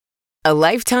a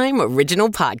Lifetime original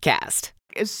podcast.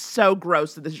 It's so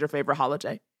gross that this is your favorite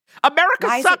holiday. America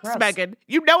sucks, Megan.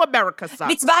 You know America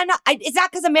sucks. It's not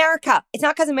because America. It's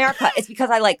not because America. It's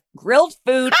because I like grilled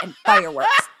food and fireworks.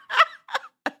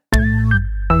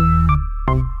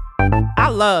 I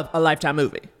love a Lifetime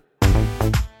movie.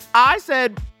 I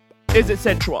said, is it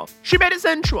sensual? She made it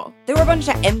sensual. There were a bunch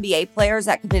of NBA players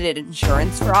that committed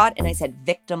insurance fraud, and I said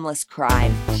victimless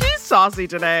crime. She's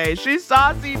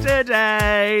saucy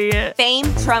today.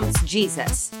 Fame trumps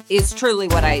Jesus is truly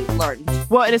what I learned.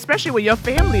 Well, and especially when your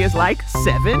family is like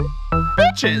 7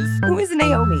 bitches. Who is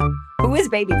Naomi? Who is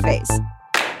Babyface?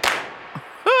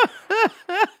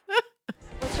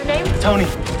 What's her name? Toni.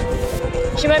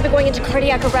 She might be going into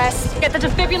cardiac arrest. Get the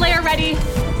defibrillator ready.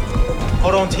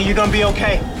 Hold on, T. You're gonna be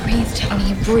okay. Breathe,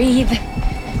 Toni, breathe.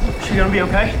 Is she gonna be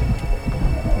okay?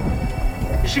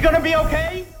 Is she gonna be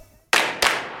okay?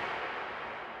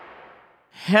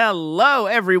 Hello,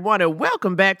 everyone, and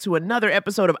welcome back to another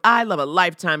episode of I Love a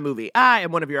Lifetime Movie. I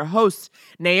am one of your hosts,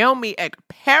 Naomi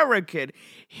Ekperigin,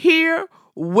 here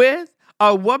with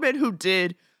a woman who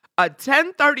did a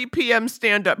 10:30 p.m.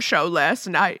 stand-up show last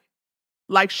night.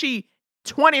 Like she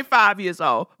 25 years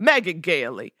old, Megan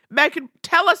Gailey. Megan,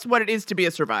 tell us what it is to be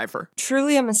a survivor.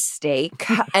 Truly a mistake.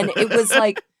 And it was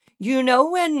like, you know,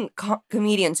 when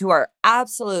comedians who are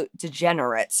absolute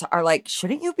degenerates are like,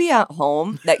 shouldn't you be at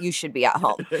home? That you should be at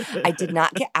home. I did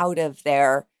not get out of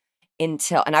there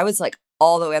until, and I was like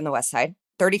all the way on the west side,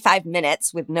 35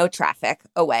 minutes with no traffic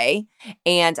away.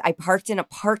 And I parked in a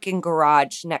parking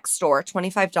garage next door,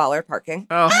 $25 parking.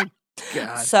 Oh,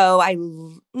 God. So I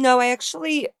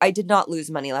did not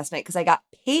lose money last night because I got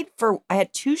paid I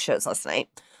had 2 shows last night.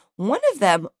 One of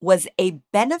them was a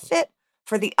benefit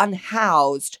for the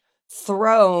unhoused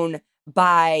thrown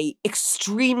by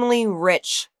extremely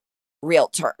rich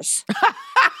realtors.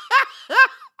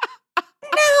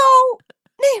 Now,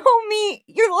 Naomi,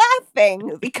 you're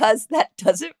laughing because that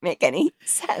doesn't make any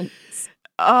sense.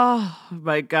 Oh,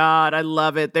 my God. I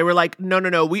love it. They were like,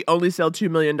 no, we only sell $2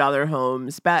 million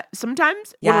homes. But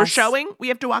sometimes when we're showing, we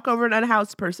have to walk over an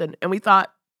unhoused person. And we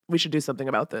thought we should do something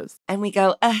about this. And we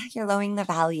go, you're lowering the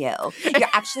value. You're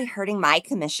actually hurting my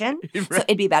commission. Right. So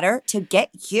it'd be better to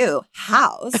get you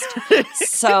housed.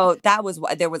 So that was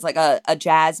what, there was like a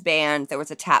jazz band. There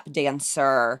was a tap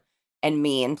dancer and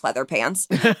me in pleather pants.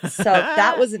 So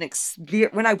that was an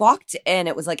experience. When I walked in,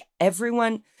 it was like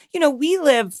everyone, we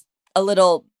live a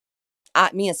little,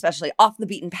 me especially, off the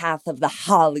beaten path of the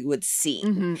Hollywood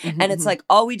scene. And it's like,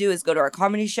 all we do is go to our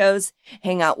comedy shows,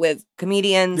 hang out with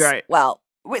comedians. Right. Well,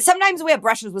 sometimes we have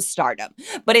brushes with stardom,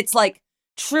 but it's like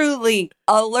truly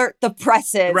alert the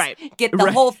presses, right. Get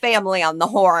the whole family on the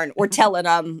horn. We're telling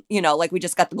them, like we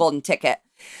just got the golden ticket.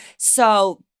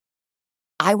 So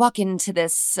I walk into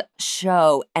this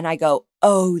show and I go,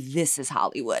 oh, this is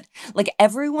Hollywood. Like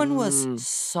everyone was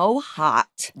so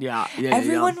hot. Yeah.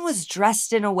 Everyone was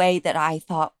dressed in a way that I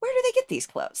thought, where do they get these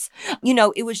clothes?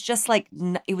 It was just like,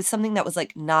 it was something that was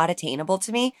like not attainable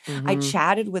to me. I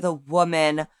chatted with a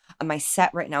woman. My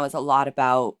set right now is a lot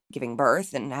about giving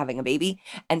birth and having a baby.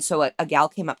 And so a gal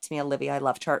came up to me, Olivia, I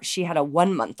loved her. She had a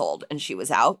 1-month-old and she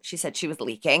was out. She said she was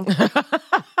leaking.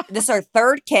 This is her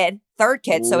third kid.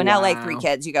 So in LA, 3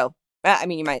 kids, you go,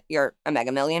 you're a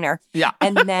mega millionaire. Yeah.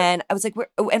 And then I was like,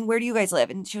 where do you guys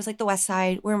live? And she was like, the West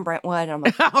Side. We're in Brentwood. And I'm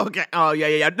like, okay. Oh,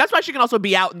 yeah. That's why she can also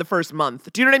be out in the first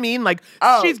month. Do you know what I mean? Like,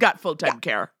 she's got full-time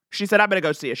care. She said, I'm going to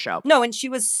go see a show. No, and she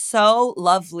was so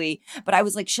lovely. But I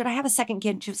was like, should I have a second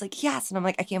kid? And she was like, yes. And I'm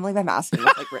like, I can't believe I'm asking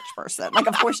this like rich person. Like,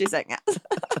 of course she's saying yes.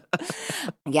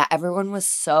 Yeah, everyone was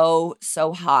so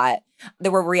hot.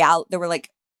 There were like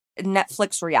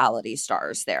Netflix reality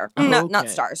stars there. Oh, no, not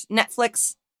stars.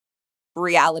 Netflix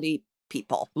reality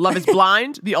people. Love is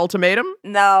Blind, The Ultimatum?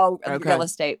 No, real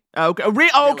estate. Okay.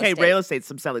 Real estate,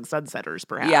 some selling sunsetters,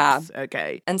 perhaps. Yeah.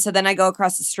 Okay. And so then I go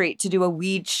across the street to do a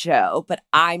weed show, but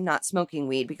I'm not smoking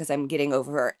weed because I'm getting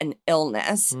over an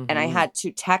illness. And I had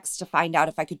to text to find out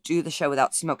if I could do the show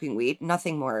without smoking weed.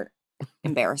 Nothing more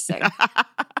embarrassing.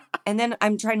 And then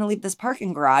I'm trying to leave this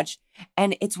parking garage,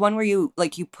 and it's one where you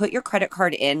put your credit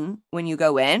card in when you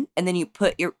go in, and then you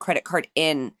put your credit card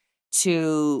in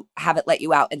to have it let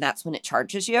you out, and that's when it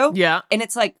charges you. Yeah. And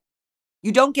it's like,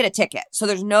 you don't get a ticket. So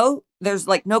there's no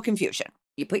confusion.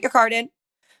 You put your card in,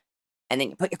 and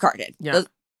then you put your card in. Yeah. Those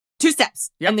 2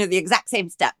 steps. Yep. And they're the exact same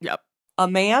step. Yep. A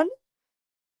man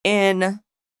in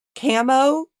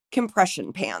camo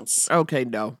compression pants. Okay,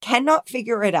 no. Cannot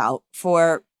figure it out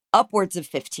for upwards of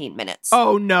 15 minutes.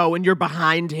 Oh, no, and you're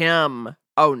behind him.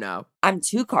 Oh, no. I'm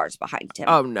 2 cars behind him.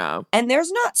 Oh, no. And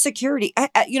there's not security.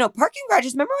 Parking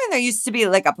garages, remember when there used to be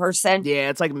like a person? Yeah,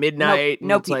 it's like midnight.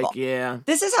 No and it's people. Like, yeah.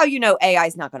 This is how you know AI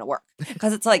is not going to work.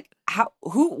 Because it's like,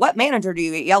 what manager do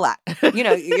you yell at?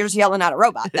 You're just yelling at a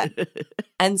robot then.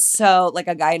 And so like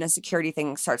a guy in a security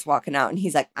thing starts walking out and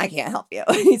he's like, I can't help you.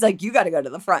 He's like, you got to go to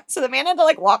the front. So the man had to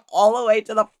like walk all the way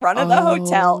to the front of the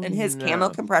hotel in his camo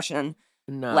compression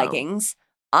leggings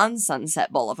on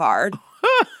Sunset Boulevard.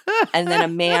 And then a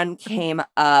man came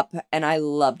up, and I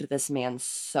loved this man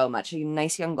so much. A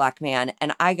nice young black man.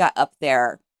 And I got up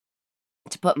there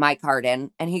to put my card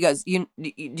in, and he goes, do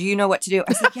you know what to do?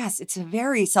 I said, yes, it's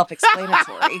very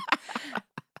self-explanatory.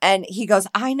 And he goes,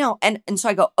 I know. And so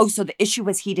I go, oh, so the issue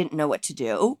was he didn't know what to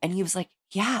do? And he was like,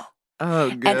 yeah. Oh,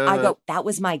 good. And I go, that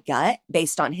was my gut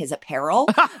based on his apparel.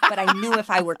 But I knew if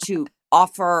I were to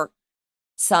offer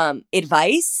some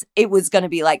advice, it was going to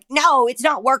be like, no, it's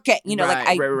not working.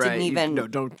 I didn't even. No,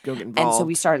 don't get involved. And so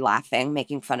we started laughing,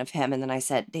 making fun of him. And then I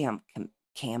said, damn,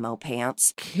 camo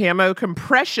pants. Camo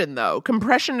compression, though.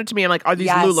 Compression to me, I'm like, are these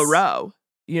Yes. LuLaRoe?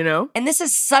 And this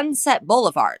is Sunset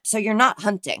Boulevard. So you're not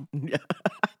hunting.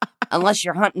 Unless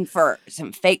you're hunting for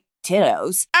some fake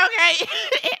tittos. Okay.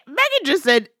 Megan just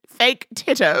said fake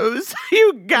tittos.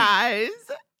 You guys.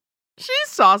 She's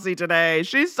saucy today.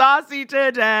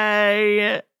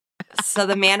 So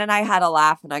the man and I had a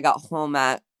laugh, and I got home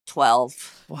at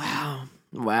 12. Wow.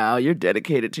 You're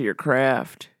dedicated to your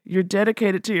craft. You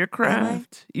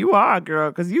are, girl,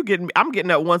 because I'm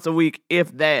getting up once a week,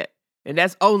 if that. And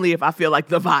that's only if I feel like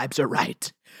the vibes are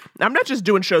right. I'm not just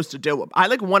doing shows to do them.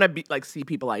 I want to be see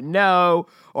people I know,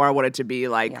 or I want it to be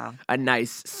a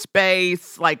nice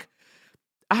space.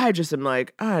 I just am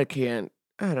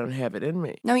I don't have it in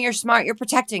me. No, you're smart. You're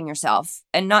protecting yourself,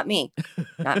 and not me.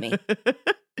 Not me.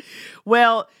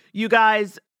 Well, you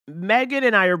guys, Megan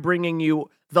and I are bringing you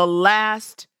the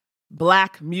last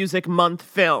Black Music Month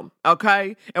film,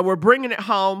 okay? And we're bringing it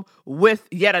home with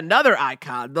yet another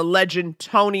icon, the legend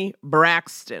Toni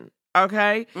Braxton,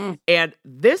 okay? And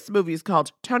this movie is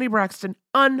called Toni Braxton,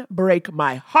 Unbreak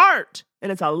My Heart.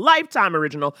 And it's a Lifetime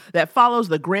original that follows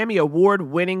the Grammy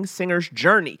Award-winning singer's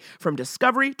journey from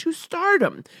discovery to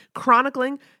stardom,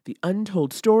 chronicling the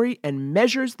untold story and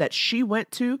measures that she went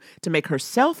to make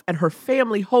herself and her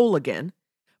family whole again,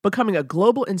 becoming a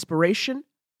global inspiration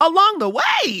along the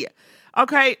way.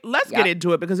 Okay, let's get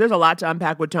into it because there's a lot to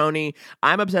unpack with Toni.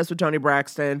 I'm obsessed with Toni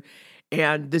Braxton,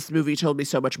 and this movie told me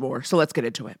so much more. So let's get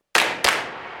into it.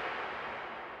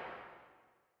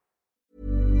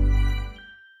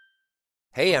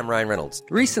 Hey, I'm Ryan Reynolds.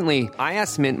 Recently, I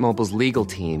asked Mint Mobile's legal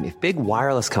team if big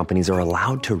wireless companies are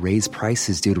allowed to raise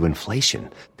prices due to inflation.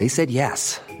 They said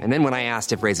yes. And then when I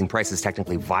asked if raising prices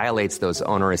technically violates those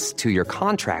onerous 2-year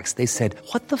contracts, they said,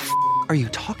 what the f*** are you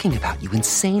talking about, you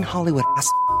insane Hollywood ass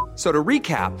f- So to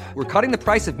recap, we're cutting the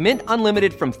price of Mint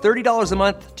Unlimited from $30 a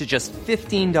month to just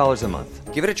 $15 a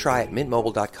month. Give it a try at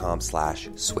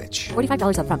mintmobile.com/switch.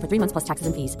 $45 up front for 3 months plus taxes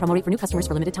and fees. Promo rate for new customers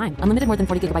for limited time. Unlimited more than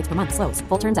 40 gigabytes per month. Slows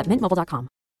full terms at mintmobile.com.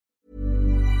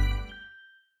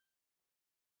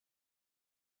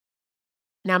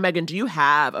 Now, Megan, do you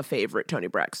have a favorite Toni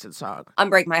Braxton song?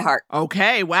 Unbreak My Heart.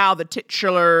 Okay, wow, the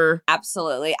titular.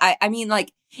 Absolutely. I mean,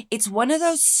 it's one of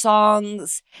those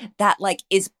songs that,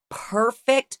 is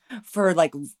perfect for,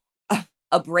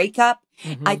 a breakup.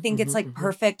 I think it's,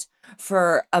 perfect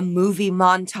for a movie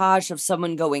montage of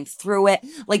someone going through it.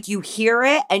 You hear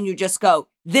it and you just go,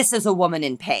 this is a woman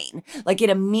in pain. It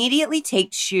immediately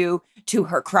takes you to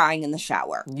her crying in the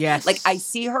shower. Yes. I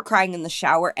see her crying in the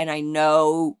shower and I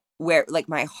know where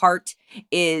my heart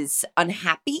is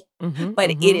unhappy,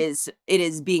 but it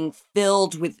is being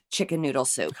filled with chicken noodle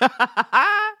soup.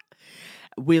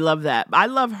 We love that. I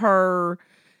love her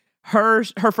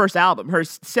first album, her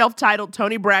self-titled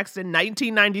Toni Braxton,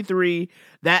 1993.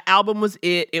 That album was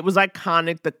it. It was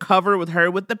iconic. The cover with her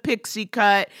with the pixie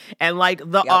cut and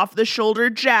the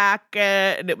off-the-shoulder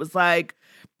jacket. And it was I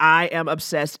am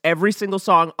obsessed. Every single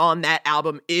song on that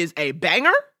album is a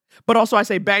banger. But also I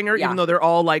say banger, even though they're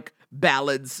all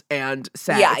ballads and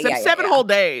sad, except 7 Whole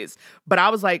Days. But I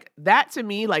was that to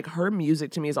me, her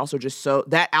music to me is also just so,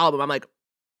 that album, I'm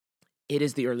it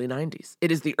is the early 90s.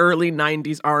 It is the early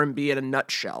 90s R&B in a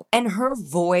nutshell. And her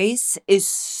voice is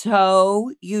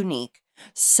so unique,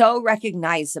 so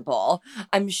recognizable.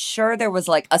 I'm sure there was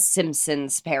a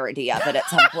Simpsons parody of it at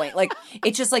some point.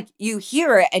 It's just you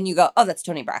hear it and you go, oh, that's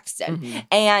Toni Braxton.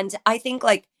 And I think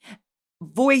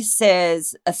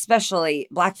voices, especially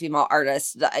Black female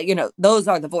artists, those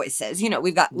are the voices.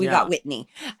 We've got Whitney.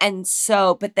 And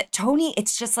so, but that Toni,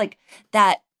 it's just like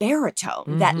that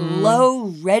baritone, that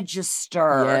low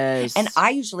register. Yes. And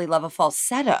I usually love a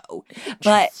falsetto,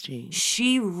 but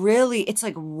she really, it's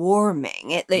like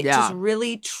warming. It just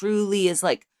really, truly is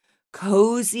like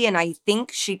cozy. And I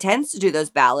think she tends to do those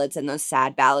ballads and those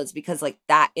sad ballads because like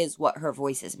that is what her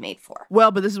voice is made for.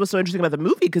 Well, but this is what's so interesting about the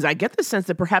movie, because I get the sense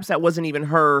that perhaps that wasn't even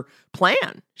her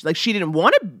plan. Like, she didn't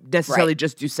want to necessarily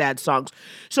just do sad songs.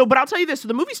 So, but I'll tell you this. So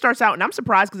the movie starts out, and I'm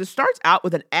surprised because it starts out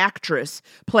with an actress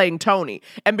playing Toni.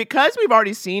 And because we've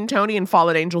already seen Toni in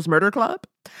Fallen Angels Murder Club,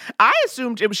 I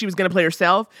assumed she was going to play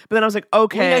herself, but then I was like,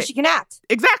 okay. We know she can act.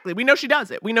 Exactly. We know she does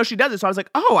it. So I was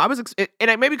like, oh,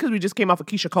 maybe because we just came off of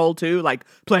Keisha Cole too, like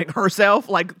playing herself,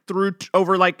 like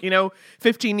over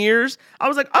 15 years. I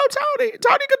was like, oh, Toni could do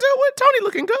it. Toni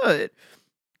looking good.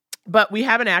 But we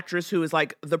have an actress who is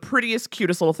like the prettiest,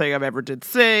 cutest little thing I've ever did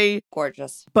see.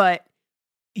 Gorgeous. But,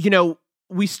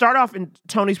 we start off and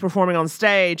Toni's performing on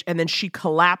stage, and then she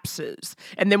collapses.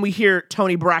 And then we hear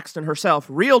Toni Braxton herself,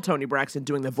 real Toni Braxton,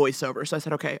 doing the voiceover. So I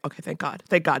said, okay, thank God.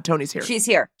 Thank God Toni's here. She's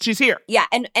here. Yeah,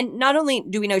 and not only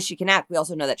do we know she can act, we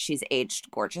also know that she's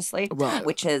aged gorgeously,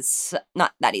 which is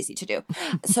not that easy to do.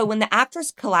 So when the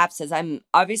actress collapses, I'm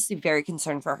obviously very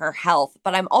concerned for her health,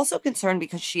 but I'm also concerned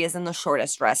because she is in the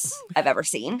shortest dress I've ever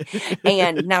seen.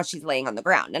 And now she's laying on the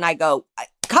ground. And I go,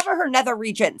 cover her nether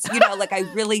regions. I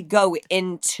really go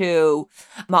into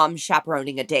mom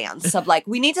chaperoning a dance of like,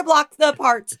 we need to block the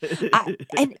parts.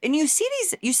 And you see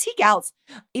gals,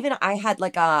 even I had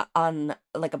on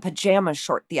a pajama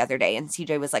short the other day, and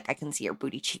CJ was like, I can see your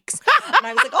booty cheeks. And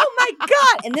I was like, oh my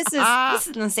God. And this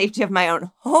is in the safety of my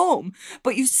own home.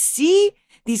 But you see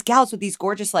these gals with these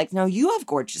gorgeous legs. Now you have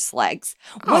gorgeous legs.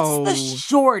 What's the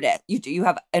shortest? You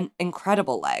have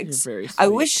incredible legs. You're very sweet. I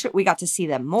wish we got to see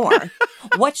them more.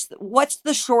 What's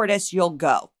the shortest you'll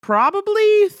go?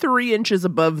 Probably 3 inches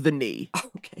above the knee.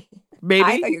 Okay. Maybe.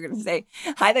 I thought you were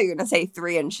gonna say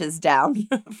 3 inches down.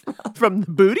 From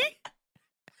the booty?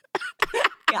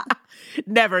 Yeah.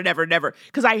 Never.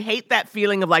 Because I hate that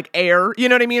feeling of like air, you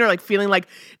know what I mean? Or like feeling like,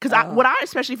 because what I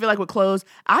especially feel like with clothes,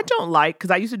 I don't like,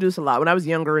 because I used to do this a lot when I was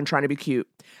younger and trying to be cute.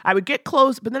 I would get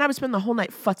clothes, but then I would spend the whole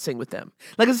night futzing with them.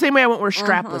 Like it's the same way I won't wear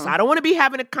strapless. I don't want to be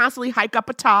having to constantly hike up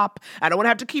a top. I don't want to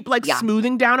have to keep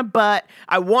smoothing down a butt.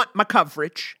 I want my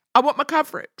coverage.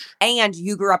 And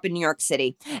you grew up in New York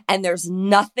City, and there's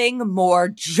nothing more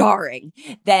jarring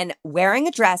than wearing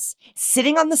a dress,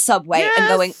 sitting on the subway, and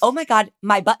going, oh my God,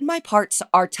 my butt and my parts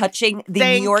are touching the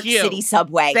New York City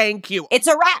subway. Thank you. It's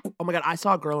a wrap. Oh my God, I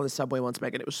saw a girl in the subway once,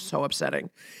 Megan. It was so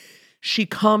upsetting. She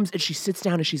comes and she sits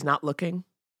down and she's not looking.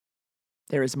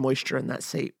 There is moisture in that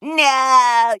seat.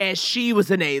 No. And she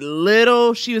was in a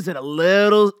little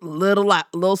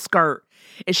skirt.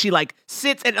 And she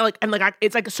sits and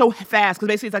it's so fast because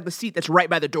basically it's like the seat that's right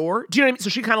by the door. Do you know what I mean? So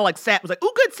she kind of sat, was like,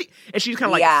 "Ooh, good seat," and she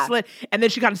kind of slid, and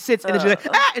then she kind of sits and then she's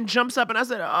like, and jumps up. And I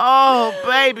said, "Oh,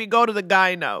 baby, go to the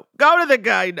gyno.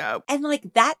 And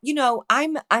that,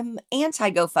 I'm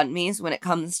anti GoFundMe's when it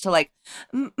comes to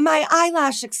my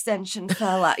eyelash extension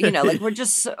fell out.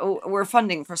 We're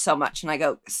funding for so much, and I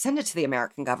go, send it to the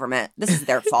American government. This is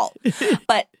their fault,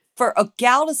 but. For a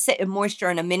gal to sit in moisture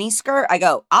in a mini skirt, I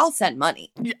go, I'll send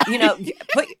money.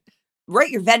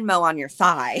 Write your Venmo on your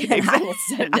thigh, and I will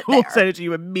send it there. I will send it to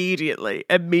you immediately.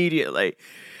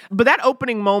 But that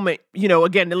opening moment,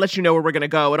 again, it lets you know where we're going to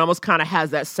go. It almost kind of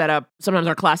has that setup. Sometimes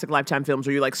our classic Lifetime films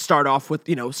where you start off with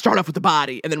the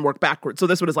body and then work backwards. So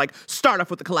this one is start off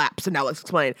with the collapse and now let's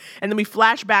explain. And then we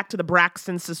flash back to the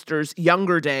Braxton sisters'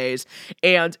 younger days.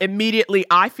 And immediately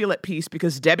I feel at peace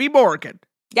because Debbie Morgan,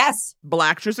 yes.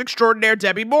 Blacktress extraordinaire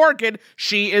Debbie Morgan.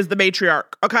 She is the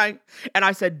matriarch, okay? And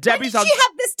I said, Debbie's on... When did she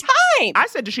have this time? I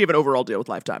said, does she have an overall deal with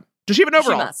Lifetime? Does she have an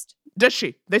overall? She must. Does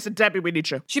she? They said, Debbie, we need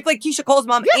you. She played Keisha Cole's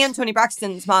mom and Toni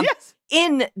Braxton's mom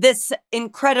in this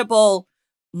incredible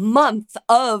month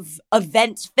of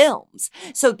event films.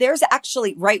 So there's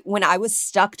actually, right when I was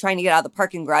stuck trying to get out of the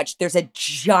parking garage, there's a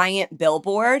giant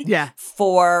billboard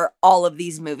for all of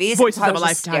these movies. Voices so of a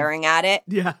Lifetime. Staring at it.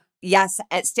 Yeah. Yes,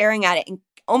 staring at it and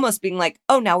almost being like,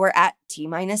 oh, now we're at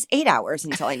T-8 hours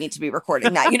until I need to be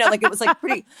recording that. It was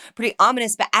pretty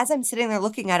ominous. But as I'm sitting there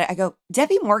looking at it, I go,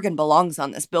 Debbie Morgan belongs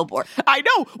on this billboard. I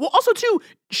know. Well, also, too,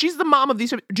 she's the mom of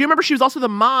these. Do you remember she was also the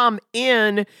mom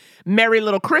in Merry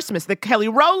Little Christmas, the Kelly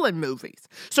Rowland movies?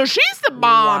 So she's the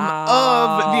mom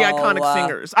of the iconic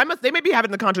singers. They may be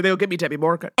having the contract. They'll give me Debbie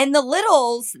Morgan. And the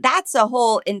Littles, that's a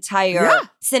whole entire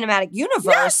cinematic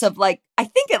universe of I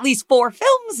think at least 4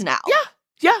 films now.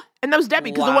 Yeah. And that was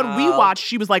Debbie, because the one we watched,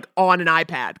 she was like on an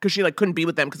iPad because she like couldn't be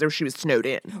with them because she was snowed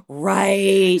in.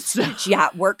 Right. She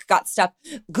at work got stuff.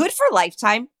 Good for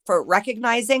Lifetime for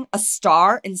recognizing a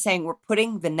star and saying, we're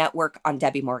putting the network on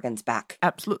Debbie Morgan's back.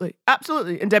 Absolutely.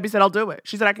 Absolutely. And Debbie said, I'll do it.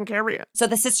 She said, I can carry it. So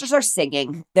the sisters are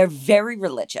singing. They're very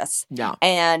religious. Yeah.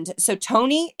 And so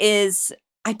Toni is,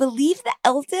 I believe, the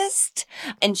eldest,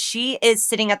 and she is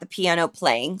sitting at the piano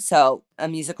playing. So a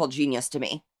musical genius to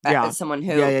me. Yeah. As someone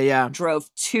who Yeah. drove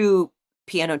 2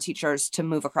 piano teachers to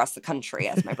move across the country,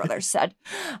 as my brother said.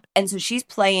 And so she's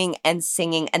playing and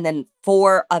singing, and then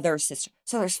 4 other sisters.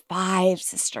 So there's 5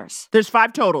 sisters. There's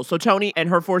 5 total. So Toni and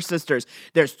her 4 sisters.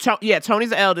 There's,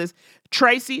 Toni's the eldest.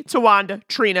 Tracy, Tawanda,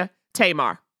 Trina,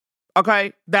 Tamar.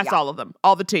 Okay? That's all of them.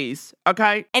 All the T's.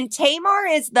 Okay? And Tamar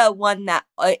is the one that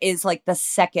is like the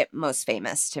second most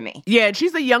famous to me. Yeah, and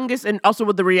she's the youngest, and also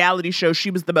with the reality show, she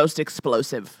was the most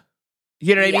explosive.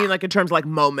 You know what I mean? Like in terms of like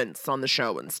moments on the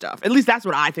show and stuff. At least that's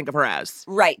what I think of her as.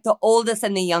 Right. The oldest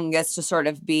and the youngest to sort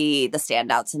of be the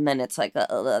standouts. And then it's like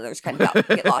the others kind of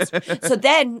get lost. So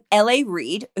then L.A.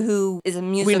 Reid, who is a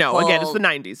musical. We know. Again, it's the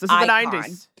 90s. This is the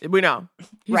 90s. We know.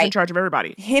 He's in charge of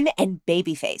everybody. Him and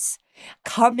Babyface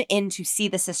come in to see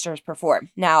the sisters perform.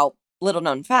 Now, little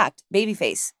known fact,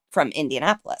 Babyface from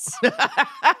Indianapolis.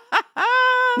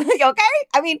 Okay?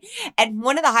 I mean, and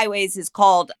one of the highways is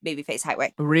called Babyface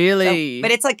Highway. Really? So,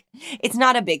 but it's like, it's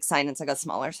not a big sign. It's like a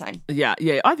smaller sign. Yeah.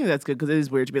 I think that's good because it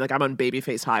is weird to be like, I'm on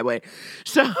Babyface Highway.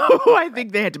 So I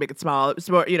think they had to make it small,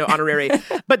 honorary.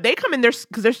 But they come in there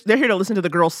because they're here to listen to the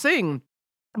girls sing.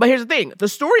 But here's the thing. The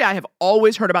story I have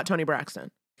always heard about Toni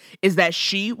Braxton is that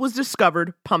she was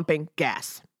discovered pumping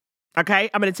gas. Okay?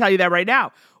 I'm going to tell you that right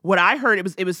now. What I heard,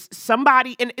 it was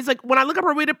somebody, and it's like, when I look up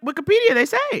her Wikipedia, they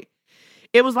say,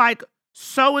 it was like,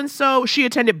 so-and-so, she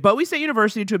attended Bowie State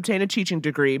University to obtain a teaching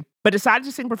degree, but decided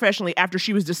to sing professionally after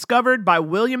she was discovered by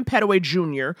William Petaway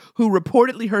Jr., who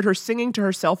reportedly heard her singing to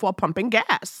herself while pumping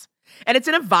gas. And it's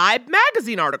in a Vibe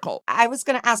magazine article. I was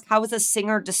going to ask, how was a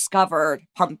singer discovered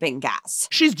pumping gas?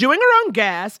 She's doing her own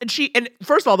gas, and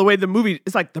first of all, the way the movie,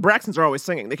 it's like the Braxtons are always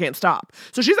singing. They can't stop.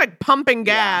 So she's like pumping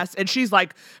gas, and she's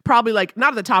like probably like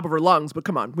not at the top of her lungs, but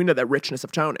come on, we know that richness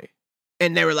of Toni.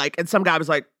 And they were like, and some guy was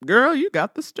like, girl, you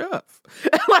got the stuff.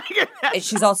 And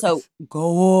she's also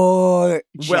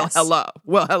gorgeous. Well,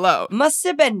 hello. Must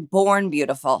have been born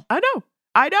beautiful. I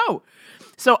know.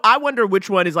 So I wonder which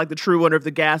one is like the true one, or if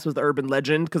the gas was the urban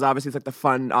legend, because obviously it's like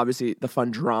the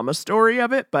fun drama story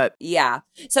of it. But yeah.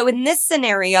 So in this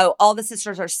scenario, all the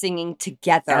sisters are singing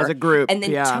together as a group, and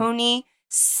then Toni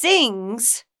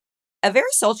sings a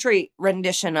very sultry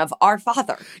rendition of Our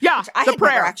Father. Yeah, which I the had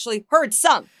prayer. never actually heard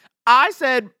sung. I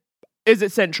said, is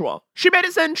it sensual? She made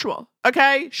it sensual,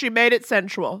 okay? She made it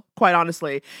sensual, quite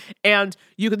honestly. And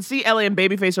you can see Ellie and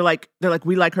Babyface they're like,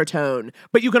 we like her tone.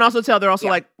 But you can also tell they're also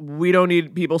like, we don't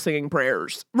need people singing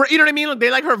prayers. You know what I mean? Like,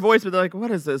 they like her voice, but they're like, what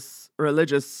is this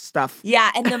religious stuff? Yeah,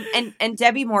 and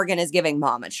Debbie Morgan is giving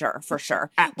momature for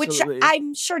sure. Absolutely. Which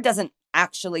I'm sure doesn't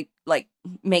actually like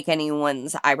make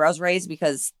anyone's eyebrows raise,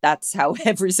 because that's how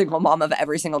every single mom of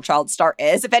every single child start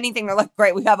is. If anything, they're like,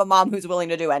 great, we have a mom who's willing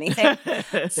to do anything.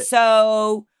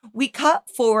 So we cut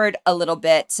forward a little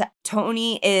bit.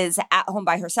 Toni is at home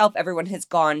by herself. Everyone has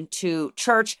gone to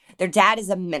church. Their dad is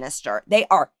a minister. They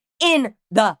are in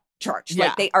the church. Yeah.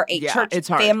 Like, they are a church it's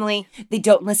hard. family. They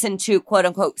don't listen to quote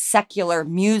unquote secular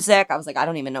music. I was like, I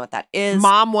don't even know what that is.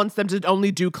 Mom wants them to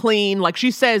only do clean. Like, she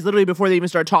says literally before they even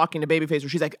start talking to Babyface, where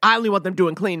she's like, I only want them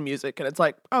doing clean music. And it's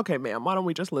like, okay, ma'am, why don't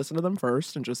we just listen to them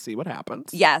first and just see what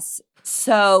happens? Yes.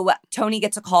 So Toni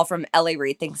gets a call from L.A.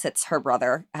 Reid, thinks it's her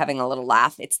brother, having a little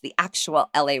laugh. It's the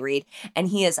actual L.A. Reid. And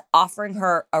he is offering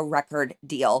her a record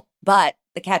deal. But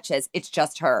the catch is, it's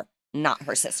just her, not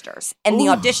her sisters. And the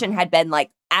audition had been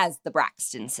like, as the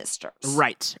Braxton sisters.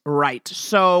 Right.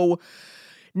 So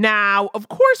now, of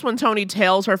course, when Toni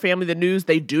tells her family the news,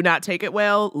 they do not take it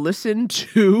well. Listen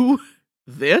to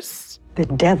this. The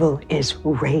devil is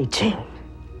raging.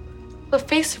 But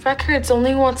Face Records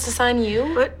only wants to sign you.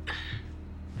 But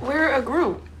we're a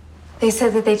group. They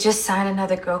said that they just signed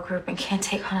another girl group and can't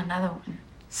take on another one.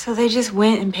 So they just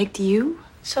went and picked you?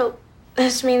 So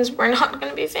this means we're not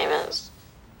gonna be famous.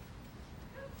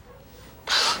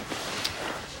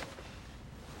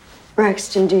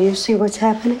 Braxton, do you see what's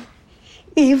happening?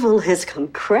 Evil has come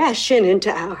crashing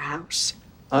into our house.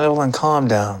 Evelyn, calm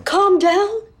down. Calm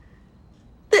down?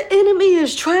 The enemy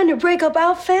is trying to break up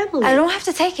our family. I don't have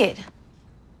to take it.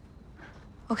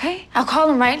 Okay? I'll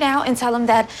call him right now and tell him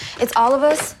that it's all of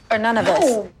us or none of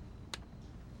us.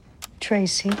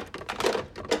 Tracy,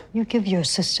 you give your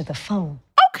sister the phone.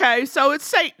 Okay, so it's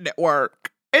Satan at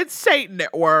work. It's Satan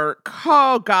at work.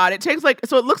 Oh, God. It takes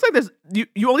so it looks like this.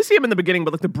 You only see him in the beginning,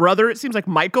 but the brother, it seems like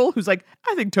Michael, who's like,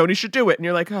 I think Toni should do it. And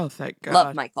you're like, oh, thank God.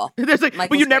 Love Michael. There's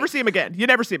but you never great. see him again. You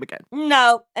never see him again.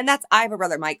 No. And I have a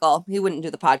brother, Michael. He wouldn't do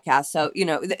the podcast. So,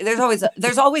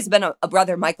 there's always been a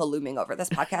brother, Michael, looming over this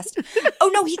podcast.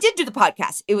 Oh, no, he did do the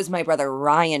podcast. It was my brother,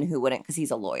 Ryan, who wouldn't because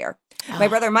he's a lawyer. My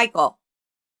brother, Michael.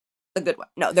 The good one.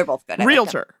 No, they're both good.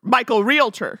 Realtor. Michael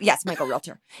Realtor. Yes, Michael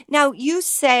Realtor. Now, you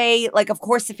say, of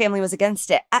course the family was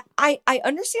against it. I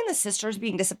understand the sisters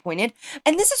being disappointed.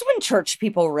 And this is when church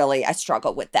people really, I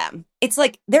struggle with them. It's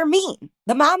they're mean.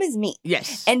 The mom is mean.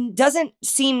 Yes. And doesn't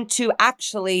seem to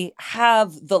actually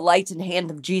have the light and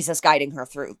hand of Jesus guiding her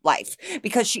through life.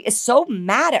 Because she is so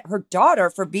mad at her daughter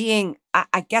for being,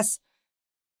 I guess,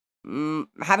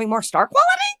 having more star quality?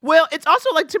 Well, it's also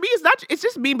to me, it's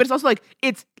just mean, but it's also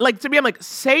to me, I'm like,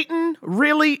 Satan,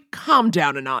 really calm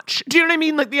down a notch. Do you know what I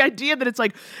mean? The idea that it's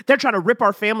they're trying to rip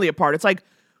our family apart. It's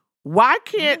why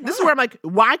can't, this is where I'm like,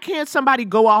 why can't somebody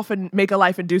go off and make a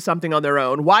life and do something on their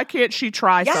own? Why can't she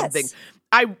try something?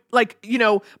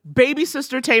 Baby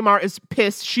sister Tamar is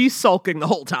pissed. She's sulking the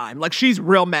whole time. She's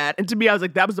real mad. And to me, I was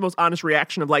like, that was the most honest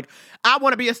reaction of I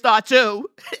want to be a star too,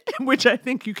 which I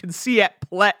think you can see at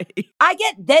play. I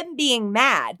get them being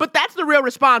mad. But that's the real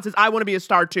response is I want to be a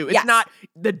star too. It's not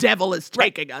the devil is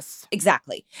taking us.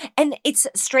 Exactly. And it's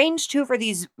strange too for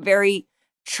these very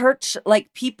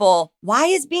church-like people. Why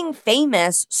is being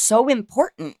famous so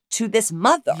important to this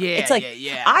mother? Yeah, it's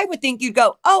I would think you'd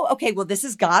go, oh, okay, well, this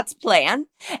is God's plan.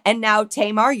 And now,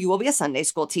 Tamar, you will be a Sunday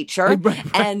school teacher. Right.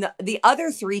 And the other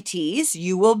 3 T's,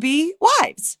 you will be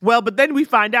wives. Well, but then we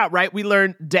find out, right? We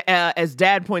learn, as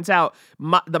Dad points out,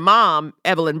 the mom,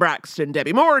 Evelyn Braxton,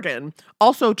 Debbie Morgan,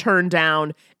 also turned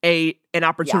down an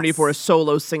opportunity for a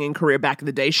solo singing career back in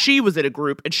the day. She was in a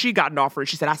group and she got an offer and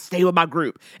she said, I stay with my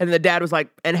group. And then the dad was like,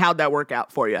 and how'd that work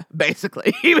out for you?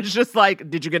 Basically, he was just like,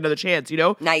 did you get another chance?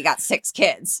 Now you got 6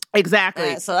 kids.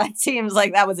 Exactly. So that seems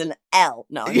like that was an L.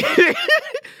 No,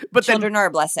 but children are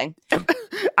a blessing.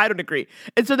 I don't agree.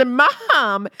 And so the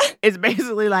mom is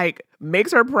basically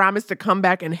makes her promise to come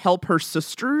back and help her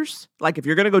sisters. If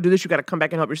you're going to go do this, you got to come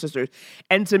back and help your sisters.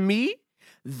 And to me,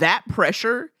 that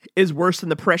pressure is worse than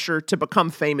the pressure to become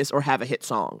famous or have a hit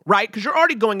song, right? Because you're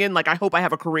already going in I hope I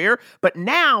have a career. But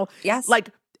now, yes.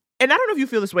 And I don't know if you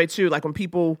feel this way too,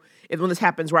 when this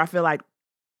happens where I feel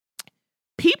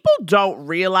people don't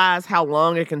realize how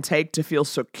long it can take to feel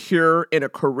secure in a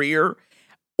career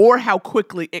or how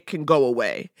quickly it can go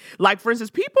away. For instance,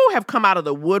 people have come out of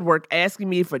the woodwork asking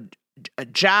me for a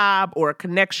job or a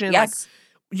connection. Yes.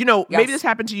 Maybe this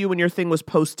happened to you when your thing was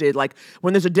posted,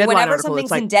 when there's a deadline Whenever article,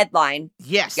 something's in deadline.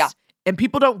 Yes. Yeah. And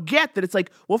people don't get that it's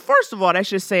well, first of all, that's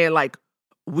just saying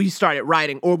we started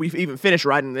writing or we've even finished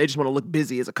writing. They just want to look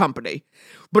busy as a company.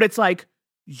 But it's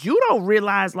you don't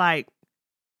realize I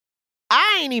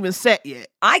ain't even set yet.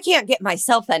 I can't get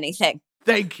myself anything.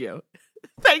 Thank you.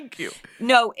 Thank you.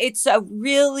 No, it's a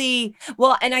really,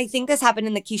 well, and I think this happened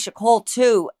in the Keisha Cole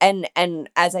too. And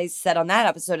as I said on that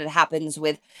episode, it happens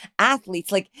with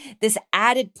athletes, this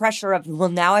added pressure of, well,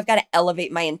 now I've got to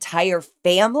elevate my entire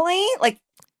family.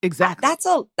 Exactly.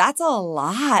 That's a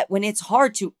lot when it's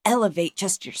hard to elevate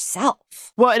just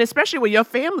yourself. Well, and especially when your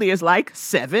family is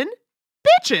 7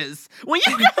 bitches. When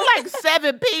you got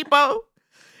 7 people.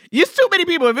 It's too many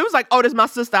people. If it was oh, this is my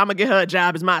sister, I'm going to get her a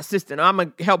job as my assistant, or I'm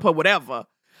going to help her, whatever.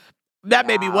 That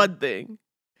may be one thing.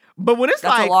 But when it's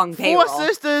That's a long 4 payroll.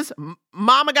 sisters,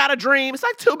 mama got a dream, it's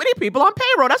too many people on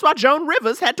payroll. That's why Joan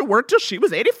Rivers had to work till she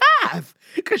was 85.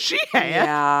 Because she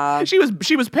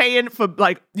was paying for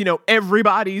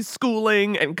everybody's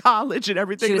schooling and college and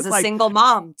everything. She was a single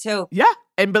mom too. Yeah.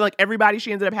 And but everybody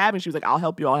she ended up having, she was I'll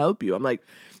help you. I'm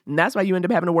and that's why you end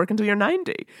up having to work until you're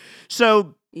 90.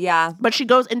 So yeah. But she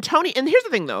goes, and Toni, and here's the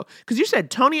thing though, because you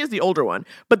said Toni is the older one,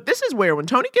 but this is where when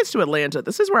Toni gets to Atlanta,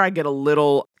 this is where I get a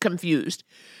little confused.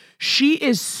 She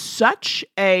is such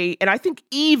and I think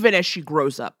even as she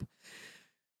grows up,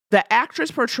 the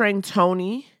actress portraying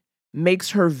Toni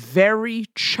makes her very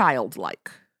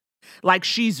childlike.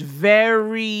 She's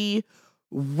very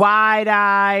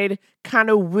wide-eyed, kind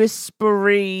of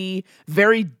whispery,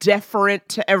 very deferent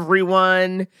to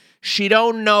everyone. She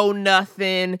don't know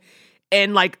nothing.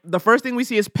 And the first thing we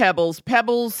see is Pebbles.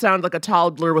 Pebbles sounds like a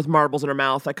toddler with marbles in her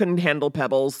mouth. I couldn't handle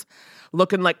Pebbles,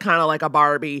 looking kind of like a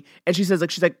Barbie. And she says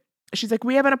she's like,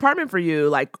 we have an apartment for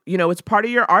you. It's part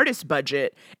of your artist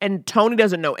budget. And Toni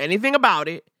doesn't know anything about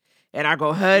it. And I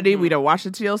go, honey, we don't watch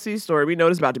the TLC story. We know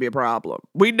this is about to be a problem.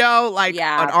 We know, like,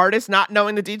 an artist not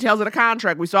knowing the details of the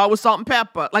contract. We saw it with Salt and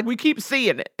Pepper. Like, we keep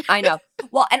seeing it. I know.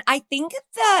 Well, and I think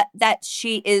that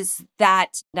she is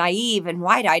that naive and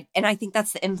wide-eyed, and I think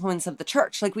that's the influence of the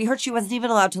church. Like, we heard she wasn't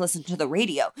even allowed to listen to the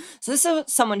radio. So this is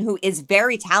someone who is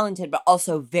very talented, but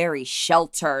also very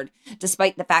sheltered,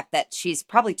 despite the fact that she's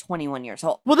probably 21 years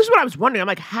old. Well, this is what I was wondering. I'm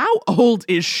like, how old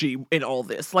is she in all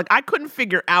this? Like, I couldn't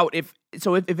figure out if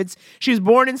it's, she was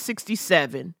born in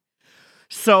 1967.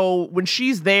 So when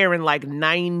she's there in like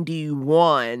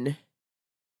 1991,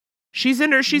 she's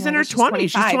in her 20s.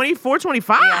 She's 24,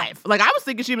 25. Yeah. Like, I was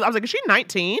thinking I was like, is she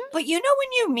 19? But you know,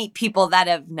 when you meet people that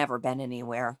have never been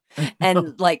anywhere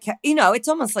and like, you know, it's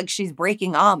almost like she's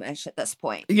breaking Amish at this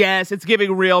point. Yes, it's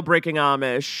giving real breaking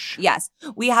Amish. Yes.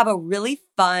 We have a really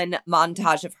fun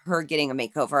montage of her getting a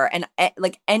makeover. And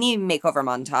like any makeover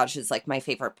montage is like my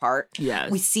favorite part.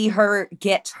 Yes. We see her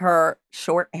get her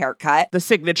short haircut. The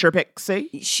signature pixie.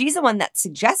 She's the one that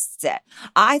suggests it.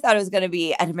 I thought it was going to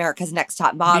be an America's Next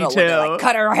Top Model. Me too. When they like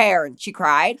cut her hair and she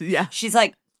cried. Yeah. She's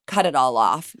like, cut it all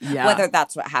off, whether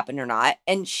that's what happened or not.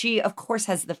 And she, of course,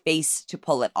 has the face to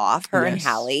pull it off. Her and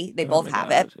Hallie, they both have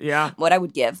it. Yeah. What I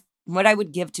would give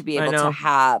to be able to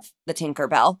have the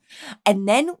Tinkerbell. And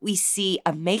then we see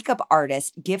a makeup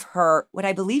artist give her what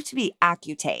I believe to be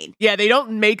Accutane. Yeah, they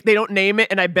don't name it,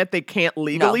 and I bet they can't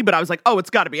legally, but I was like, oh, it's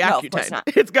got to be Accutane. No, of course not.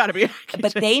 It's got to be Accutane.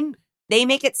 But they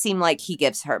make it seem like he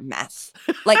gives her meth.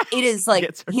 Like, it is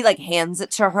like, he like hands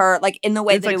it to her, like in the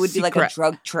way that like it would be like a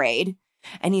drug trade.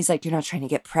 And he's like, you're not trying to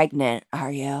get pregnant,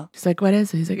 are you? She's like, what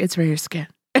is it? He's like, it's for your skin.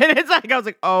 And it's like, I was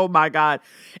like, oh my God.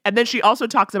 And then she also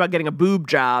talks about getting a boob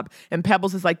job. And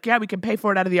Pebbles is like, yeah, we can pay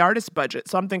for it out of the artist's budget.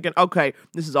 So I'm thinking, okay,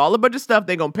 this is all a bunch of stuff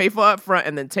they're going to pay for up front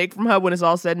and then take from her when it's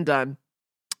all said and done.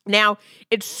 Now,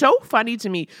 it's so funny to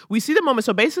me. We see the moment.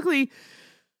 So basically,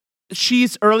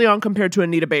 she's early on compared to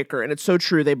Anita Baker. And it's so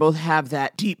true. They both have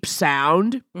that deep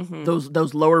sound,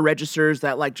 those lower registers,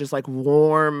 that like just like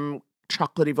warm,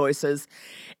 chocolatey voices.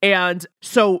 And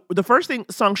so the first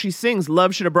song she sings,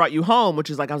 Love Should Have Brought You Home, which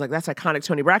is like, I was like, that's iconic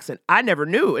Toni Braxton. I never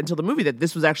knew until the movie that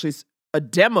this was actually a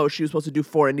demo she was supposed to do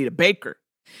for Anita Baker.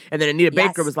 And then Anita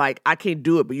Baker was like, I can't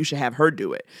do it, but you should have her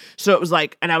do it. So it was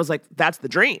like, and I was like, that's the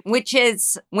dream. Which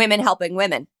is women helping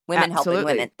women. Women helping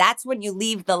women. That's when you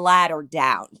leave the ladder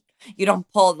down. You don't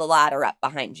pull the ladder up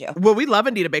behind you. Well, we love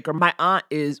Anita Baker. My aunt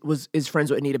is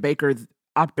friends with Anita Baker.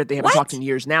 I bet they haven't talked in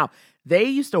years now. They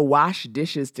used to wash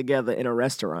dishes together in a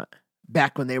restaurant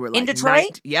back when they were like in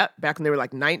Detroit. Back when they were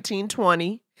like 19,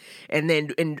 20.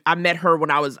 And I met her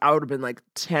when I would have been like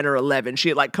 10 or 11. She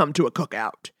had like come to a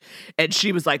cookout. And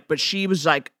she was like,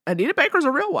 Anita Baker's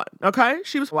a real one. Okay.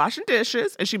 She was washing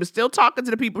dishes and she was still talking to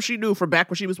the people she knew from back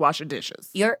when she was washing dishes.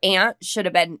 Your aunt should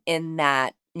have been in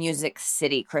that Music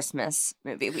City Christmas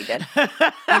movie we did.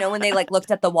 You know, when they like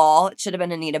looked at the wall, it should have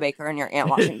been Anita Baker and your aunt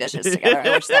washing dishes together. I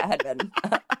wish that had been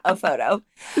a photo.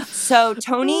 So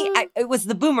Toni, it was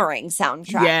the Boomerang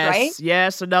soundtrack, right?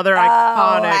 Yes, another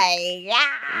iconic my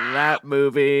that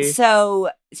movie. So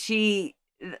she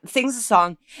sings a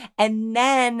song, and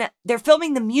then they're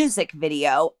filming the music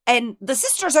video, and the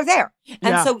sisters are there.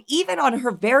 And so even on her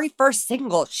very first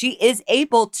single, she is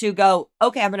able to go,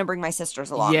 okay, I'm going to bring my sisters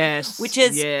along. Yes. Which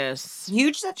is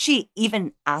huge that she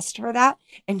even asked her that,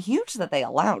 and huge that they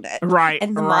allowed it. Right.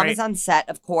 And the mom is on set,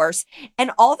 of course, and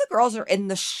all the girls are in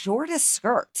the shortest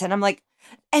skirts. And I'm like,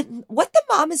 and what the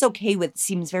mom is okay with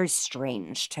seems very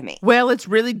strange to me. Well, it's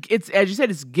as you said,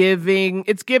 it's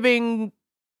giving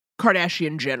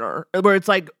Kardashian Jenner, where it's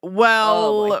like,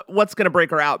 well, what's going to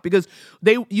break her out? Because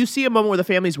you see a moment where the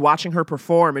family's watching her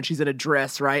perform and she's in a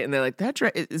dress, right? And they're like, that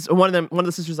dress is one of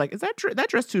the sisters like, is that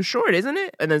dress too short, isn't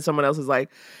it? And then someone else is like,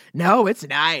 no, it's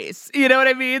nice. You know what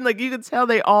I mean? Like, you could tell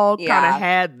they all kind of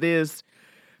had this.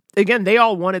 Again, they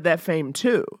all wanted that fame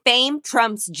too. Fame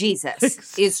trumps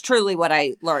Jesus is truly what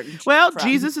I learned. Well,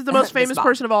 Jesus is the most famous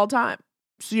person of all time.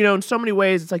 So, you know, in so many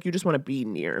ways, it's like you just want to be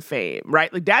near fame,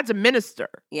 right? Like, Dad's a minister.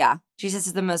 Yeah. Jesus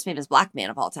is the most famous black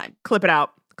man of all time. Clip it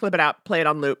out. Play it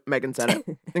on loop. Megan said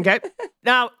it. Okay?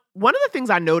 Now, one of the things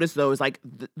I noticed, though, is like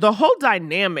the whole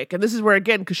dynamic, and this is where,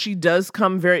 again, because she does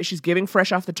come she's giving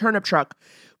fresh off the turnip truck.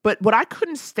 But what I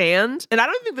couldn't stand, and I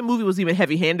don't think the movie was even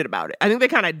heavy-handed about it. I think they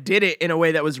kind of did it in a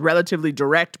way that was relatively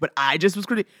direct, but I just was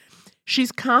critical.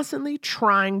 She's constantly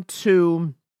trying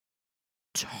to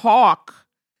talk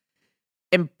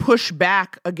and push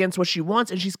back against what she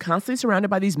wants. And she's constantly surrounded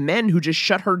by these men who just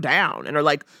shut her down and are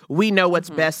like, we know what's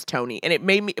best, Toni. And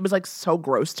it was like so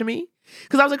gross to me.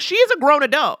 Because I was like, she is a grown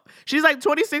adult. She's like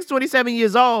 26, 27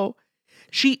 years old.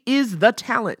 She is the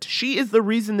talent. She is the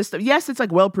reason this stuff. Yes, it's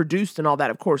like well produced and all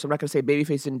that, of course. I'm not going to say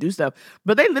Babyface didn't do stuff,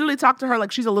 but they literally talk to her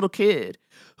like she's a little kid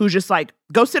who's just like,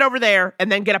 go sit over there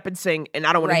and then get up and sing. And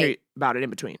I don't want to hear about it in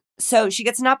between. So she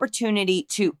gets an opportunity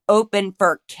to open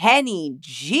for Kenny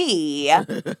G.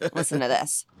 Listen to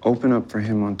this. Open up for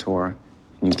him on tour,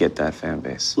 and you get that fan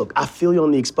base. Look, I feel you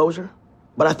on the exposure,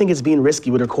 but I think it's being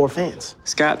risky with her core fans.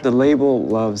 Scott, the label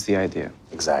loves the idea.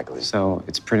 Exactly. So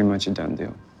it's pretty much a done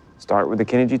deal. Start with the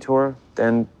Kenny G tour,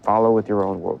 then follow with your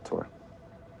own world tour.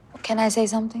 Can I say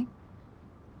something?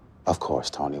 Of course,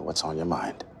 Toni. What's on your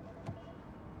mind?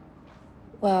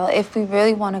 Well, if we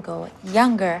really want to go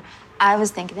younger, I was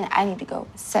thinking that I need to go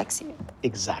sexier.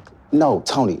 Exactly. No,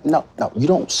 Toni, no. You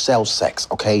don't sell sex,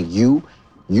 okay? You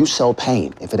sell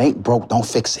pain. If it ain't broke, don't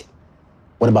fix it.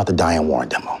 What about the Diane Warren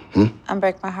demo?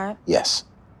 Unbreak My Heart? Yes.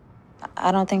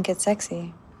 I don't think it's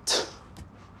sexy.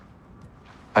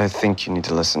 I think you need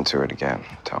to listen to it again,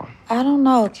 Toni. I don't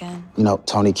know, Ken. You know,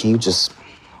 Toni, can you just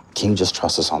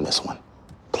trust us on this one?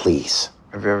 Please.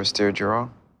 Have you ever steered you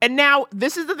wrong? And now,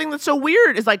 this is the thing that's so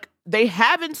weird, is like, they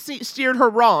haven't steered her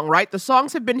wrong, right? The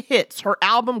songs have been hits. Her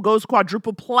album goes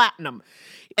quadruple platinum.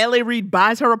 L.A. Reid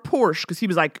buys her a Porsche because she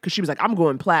was like, I'm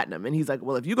going platinum. And he's like,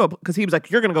 well, if you go, because he was like,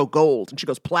 you're going to go gold. And she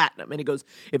goes, platinum. And he goes,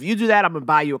 if you do that, I'm going to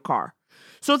buy you a car.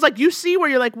 So it's like, you see where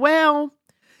you're like, well,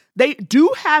 they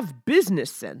do have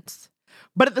business sense.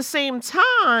 But at the same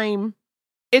time,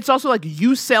 it's also like,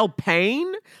 you sell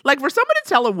pain. Like, for somebody to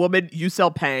tell a woman you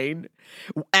sell pain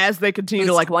as they continue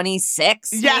to like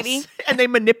 26, yes, maybe? And they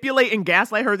manipulate and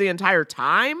gaslight her the entire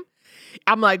time.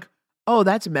 I'm like, oh,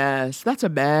 that's a mess. That's a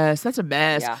mess. That's a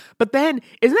mess. Yeah. But then,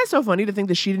 isn't that so funny to think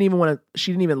that she didn't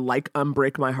even like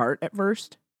Unbreak My Heart at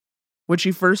first? When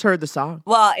she first heard the song.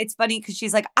 Well, it's funny because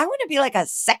she's like, I want to be like a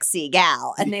sexy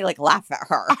gal. And they like laugh at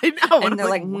her. I know. And they're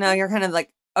like, no, you're kind of like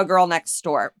a girl next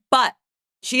door. But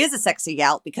she is a sexy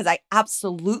gal because I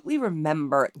absolutely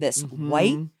remember this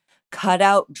white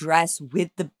cutout dress with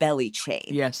the belly chain.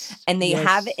 Yes. And they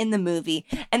have it in the movie.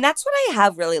 And that's what I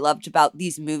have really loved about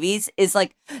these movies is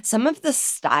like some of the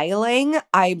styling.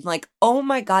 I'm like, oh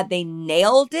my God, they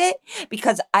nailed it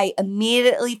because I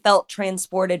immediately felt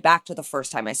transported back to the first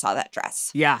time I saw that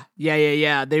dress. Yeah.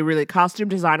 They really, costume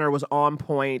designer was on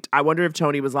point. I wonder if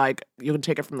Toni was like, you can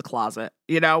take it from the closet,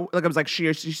 you know? Like I was like,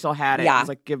 she still had it. Yeah. I was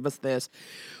like, give us this.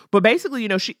 But basically, you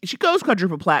know, she goes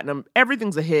quadruple platinum.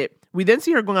 Everything's a hit. We then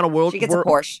see her going on a world. She gets a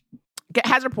Porsche.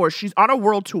 Has her Porsche. She's on a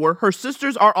world tour. Her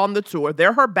sisters are on the tour.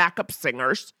 They're her backup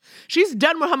singers. She's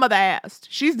done what her mother asked.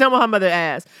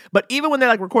 But even when they're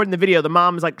like recording the video, the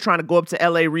mom is like trying to go up to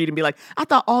L.A. Reid and be like, I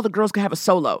thought all the girls could have a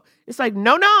solo. It's like,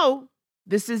 no.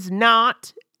 This is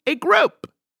not a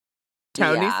group.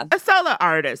 Toni's a solo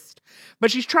artist.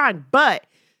 But she's trying. But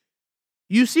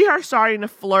you see her starting to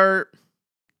flirt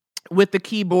with the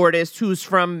keyboardist who's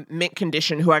from Mint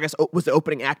Condition, who I guess was the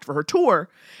opening act for her tour.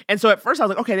 And so at first I was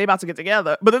like, okay, they about to get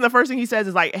together. But then the first thing he says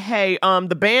is like, hey,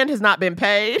 the band has not been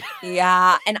paid.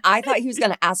 Yeah. And I thought he was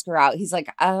going to ask her out. He's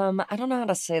like, I don't know how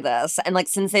to say this. And like,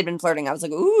 since they'd been flirting, I was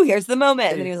like, ooh, here's the moment.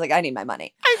 And then he was like, I need my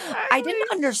money. I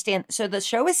didn't understand. So the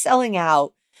show is selling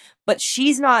out, but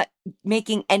she's not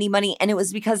making any money. And it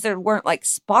was because there weren't like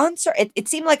sponsor. It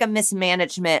seemed like a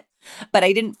mismanagement, but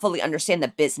I didn't fully understand the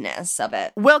business of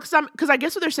it. Well, because I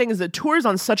guess what they're saying is that tour is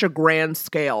on such a grand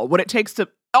scale. What it takes to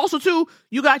also too,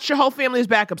 you got your whole family as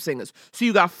backup singers. So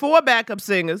you got 4 backup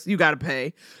singers you got to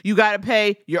pay. You got to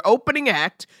pay your opening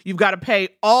act. You've got to pay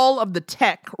all of the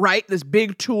tech, right? This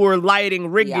big tour, lighting,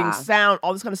 rigging, sound,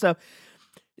 all this kind of stuff.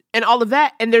 And all of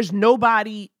that. And there's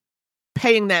nobody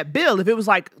paying that bill. If it was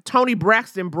like Toni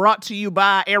Braxton brought to you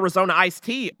by Arizona Iced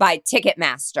Tea. By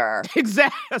Ticketmaster.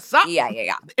 Exactly.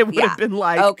 Yeah. It would have been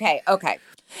like. Okay.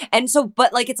 And so,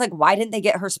 but like, it's like, why didn't they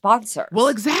get her sponsors? Well,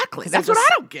 exactly. That's what I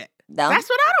don't get. No? That's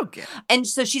what I don't get. And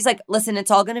so she's like, listen, it's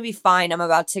all going to be fine. I'm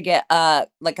about to get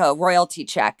like a royalty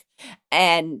check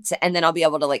and then I'll be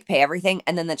able to like pay everything.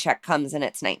 And then the check comes and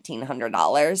it's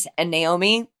 $1,900. And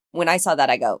Naomi, when I saw that,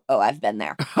 I go, oh, I've been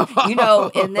there. You know,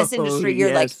 in this industry,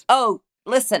 you're like, oh,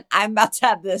 listen, I'm about to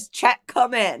have this check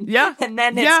come in. Yeah. And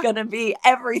then it's going to be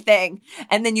everything.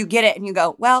 And then you get it and you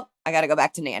go, well, I got to go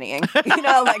back to nannying. You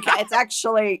know, like it's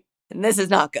actually, and this is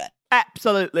not good.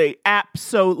 Absolutely.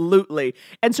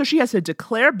 And so she has to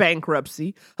declare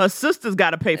bankruptcy. Her sister's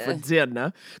got to pay for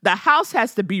dinner. The house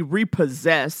has to be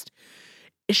repossessed.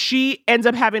 She ends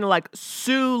up having to like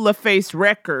sue LaFace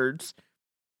Records.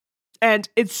 And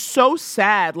it's so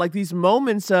sad, like these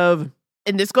moments of,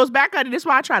 and this goes back on it. This is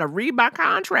why I try to read my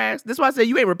contracts. This is why I say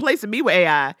you ain't replacing me with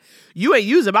AI. You ain't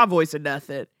using my voice or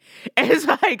nothing. And it's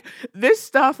like this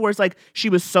stuff where it's like she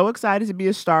was so excited to be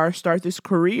a star, start this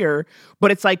career, but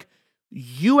it's like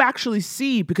you actually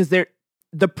see, because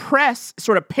the press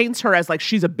sort of paints her as like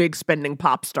she's a big spending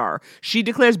pop star. She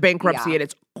declares bankruptcy and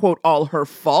it's, quote, all her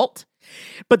fault.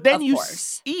 But then you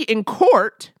see in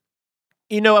court,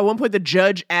 at one point the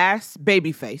judge asked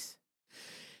Babyface,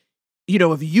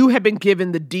 if you had been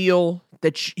given the deal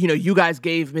that, you guys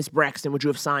gave Miss Braxton, would you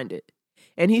have signed it?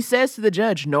 And he says to the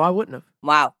judge, no, I wouldn't have.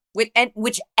 Wow.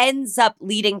 Which ends up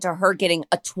leading to her getting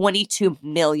a $22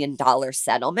 million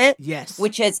settlement. Yes.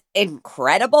 Which is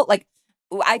incredible. Like,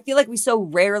 I feel like we so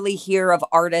rarely hear of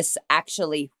artists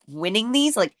actually winning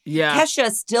these. Like,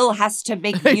 Kesha still has to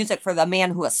make music for the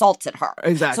man who assaulted her.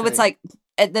 Exactly. So it's like,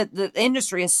 the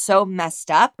industry is so messed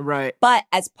up. Right. But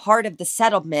as part of the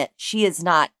settlement, she is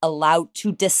not allowed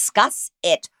to discuss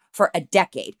it for a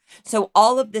decade. So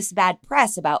all of this bad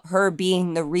press about her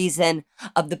being the reason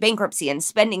of the bankruptcy and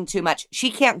spending too much, she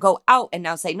can't go out and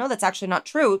now say, no, that's actually not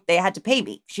true. They had to pay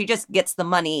me. She just gets the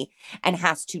money and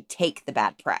has to take the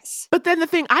bad press. But then the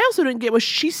thing I also didn't get was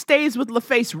she stays with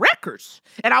LaFace Records.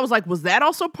 And I was like, was that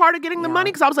also part of getting the money?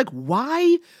 Because I was like,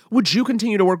 why would you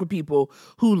continue to work with people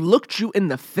who looked you in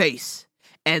the face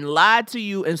and lied to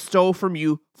you and stole from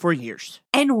you for years?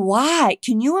 And why?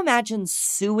 Can you imagine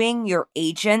suing your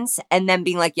agents and then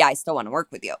being like, yeah, I still want to work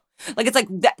with you? Like, it's like,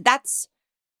 that's,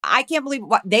 I can't believe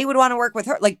what they would want to work with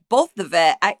her. Like, both of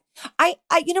it.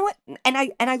 You know what?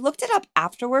 And I looked it up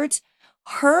afterwards.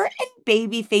 Her and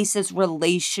Babyface's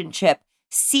relationship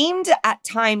seemed at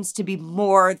times to be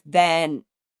more than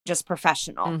just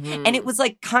professional. Mm-hmm. And it was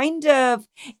like kind of,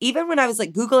 even when I was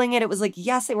like Googling it, it was like,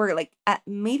 yes, they were like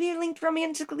maybe linked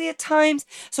romantically at times.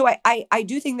 So I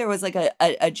do think there was like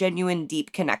a genuine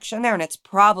deep connection there, and it's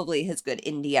probably his good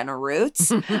Indiana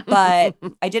roots. But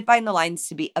I did find the lines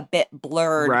to be a bit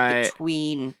blurred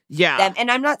between them.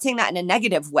 And I'm not saying that in a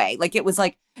negative way. Like, it was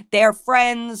like, they're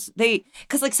friends.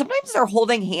 Because like sometimes they're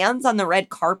holding hands on the red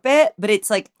carpet, but it's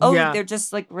like, they're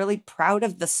just like really proud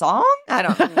of the song. I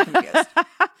don't know. I'm confused.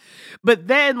 But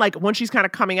then, like, when she's kind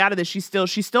of coming out of this, she's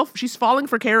falling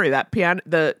for Carrie,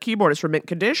 the keyboardist from Mint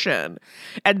Condition.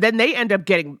 And then they end up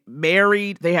getting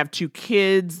married. They have 2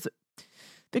 kids.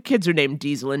 The kids are named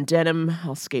Diesel and Denim.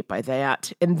 I'll skate by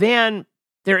that. And then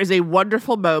there is a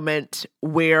wonderful moment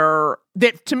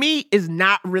that to me is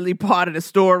not really part of the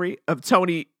story of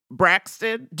Toni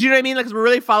Braxton. Do you know what I mean? Like, 'cause we're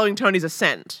really following Toni's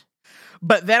ascent.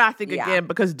 But then I think, again,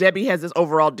 because Debbie has this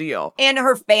overall deal. And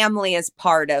her family is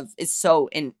so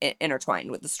intertwined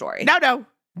with the story. No.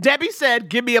 Debbie said,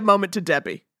 give me a moment to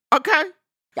Debbie. Okay?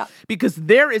 Yeah. Because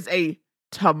there is a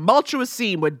tumultuous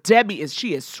scene where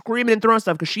she is screaming and throwing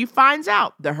stuff because she finds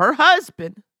out that her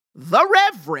husband, the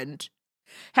Reverend,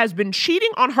 has been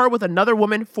cheating on her with another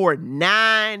woman for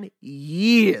 9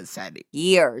 years, honey.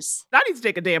 Years. I need to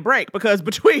take a damn break, because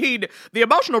between the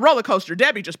emotional roller coaster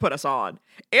Debbie just put us on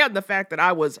and the fact that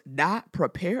I was not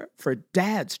prepared for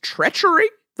Dad's treachery,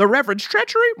 the Reverend's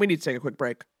treachery, we need to take a quick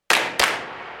break.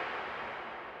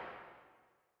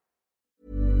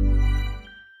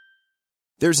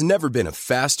 There's never been a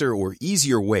faster or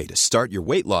easier way to start your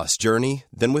weight loss journey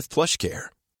than with PlushCare.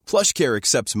 PlushCare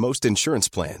accepts most insurance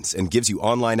plans and gives you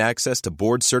online access to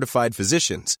board-certified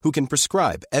physicians who can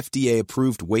prescribe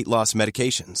FDA-approved weight loss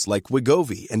medications like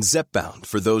Wegovy and Zepbound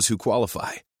for those who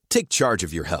qualify. Take charge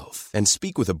of your health and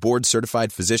speak with a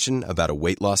board-certified physician about a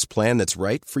weight loss plan that's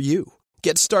right for you.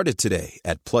 Get started today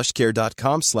at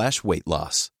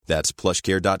plushcare.com/weightloss. That's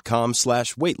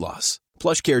plushcare.com/weightloss.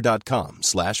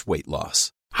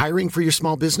 plushcare.com/weightloss. Hiring for your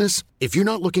small business? If you're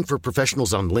not looking for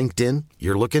professionals on LinkedIn,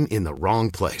 you're looking in the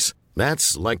wrong place.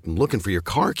 That's like looking for your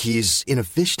car keys in a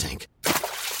fish tank.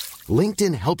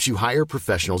 LinkedIn helps you hire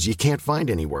professionals you can't find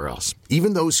anywhere else,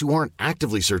 even those who aren't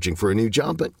actively searching for a new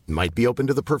job but might be open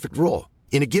to the perfect role.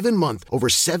 In a given month, over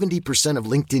 70% of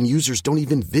LinkedIn users don't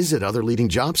even visit other leading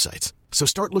job sites. So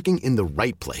start looking in the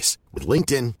right place. With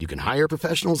LinkedIn, you can hire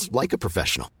professionals like a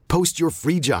professional. Post your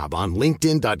free job on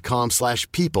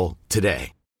linkedin.com/people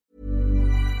today.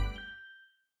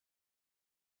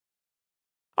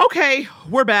 Okay,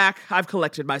 we're back. I've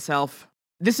collected myself.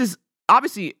 This is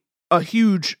obviously a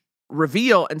huge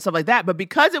reveal and stuff like that, but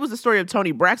because it was the story of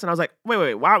Toni Braxton, I was like,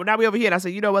 wait, wow, now we over here. And I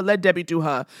said, you know what, let Debbie do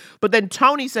her. But then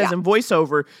Toni says in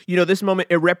voiceover, this moment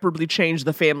irreparably changed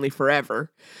the family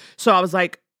forever. So I was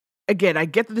like, again, I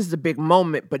get that this is a big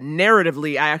moment, but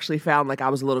narratively, I actually found like I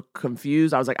was a little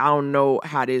confused. I was like, I don't know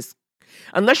how this,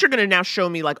 unless you're going to now show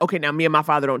me like, okay, now me and my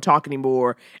father don't talk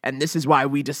anymore, and this is why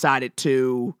we decided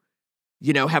to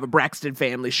have a Braxton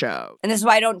family show. And this is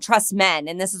why I don't trust men.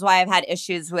 And this is why I've had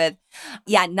issues with,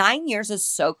 9 years is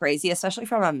so crazy, especially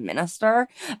from a minister.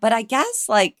 But I guess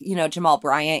Jamal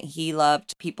Bryant, he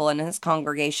loved people in his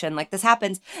congregation. Like this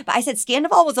happens. But I said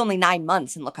Scandival was only 9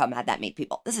 months and look how mad that made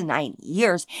people. This is 9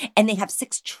 years and they have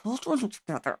 6 children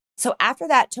together. So after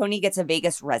that, Toni gets a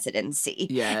Vegas residency.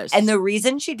 Yes. And the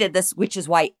reason she did this, which is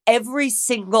why every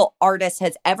single artist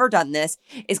has ever done this,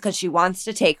 is because she wants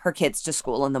to take her kids to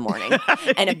school in the morning.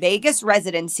 And a Vegas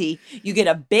residency, you get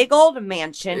a big old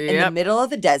mansion in the middle of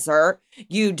the desert.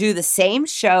 You do the same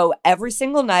show every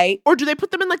single night. Or do they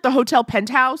put them in the hotel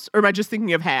penthouse? Or am I just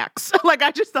thinking of Hacks?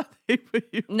 I just thought they put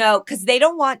you. No, because they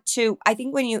don't want to. I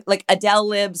think when you, Adele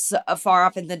lives far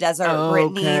off in the desert.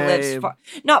 Britney lives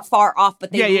not far off,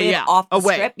 but they live off the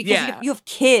strip. Because you have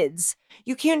kids.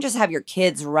 You can't just have your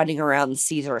kids running around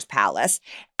Caesar's Palace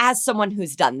as someone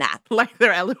who's done that. Like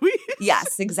they're Eloise?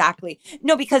 Yes, exactly.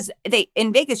 No, because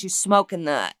in Vegas, you smoke in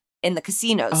the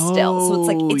casinos still.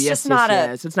 So it's just not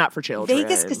it's not for children.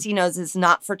 Vegas casinos is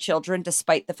not for children,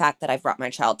 despite the fact that I've brought my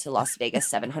child to Las Vegas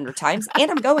 700 times. And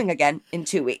I'm going again in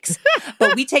 2 weeks.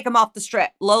 But we take them off the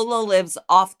strip. Lolo lives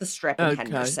off the strip in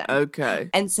Henderson. Okay.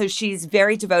 And so she's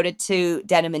very devoted to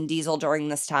Denim and Diesel during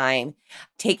this time,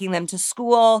 taking them to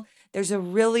school. There's a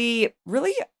really,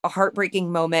 really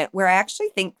heartbreaking moment where I actually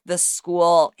think the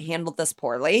school handled this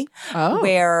poorly,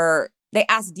 where they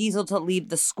asked Diesel to leave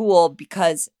the school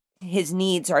because his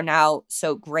needs are now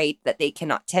so great that they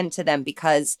cannot tend to them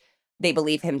because they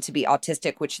believe him to be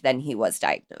autistic, which then he was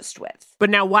diagnosed with. But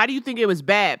now, why do you think it was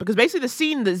bad? Because basically the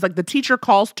scene is the teacher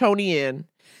calls Toni in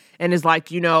and is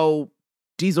like,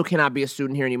 Diesel cannot be a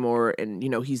student here anymore, and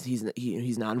he's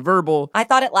nonverbal. I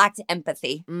thought it lacked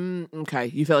empathy.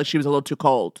 Okay, you felt like she was a little too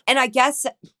cold. And I guess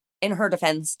in her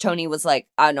defense, Toni was like,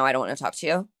 "Oh no, I don't want to talk to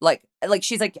you." Like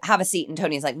she's like, "Have a seat," and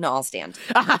Toni's like, "No, I'll stand."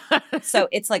 So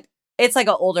it's like an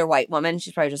older white woman.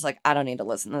 She's probably just like, "I don't need to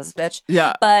listen to this bitch."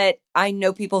 Yeah. But I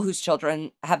know people whose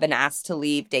children have been asked to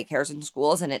leave daycares and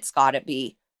schools, and it's got to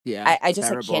be. Yeah, I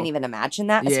just can't even imagine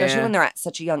that, especially when they're at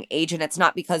such a young age. And it's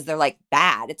not because they're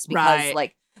bad. It's because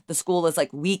the school is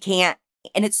we can't.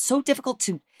 And it's so difficult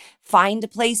to find a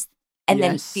place and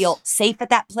then feel safe at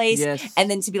that place. Yes.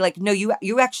 And then to be like, no,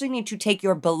 you actually need to take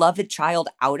your beloved child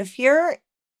out of here.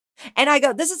 And I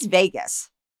go, this is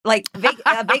Vegas. A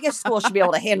Vegas school should be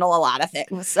able to handle a lot of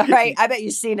things. All right. I bet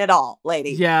you've seen it all,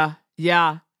 lady. Yeah.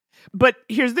 Yeah. But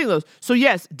here's the thing, though. So,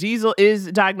 yes, Diesel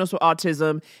is diagnosed with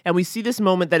autism, and we see this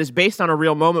moment that is based on a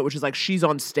real moment, which is she's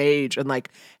on stage and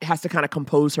has to kind of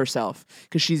compose herself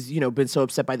because she's been so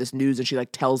upset by this news, and she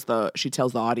tells the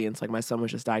audience my son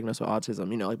was just diagnosed with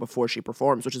autism, before she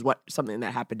performs, which is something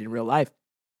that happened in real life.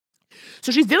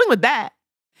 So she's dealing with that,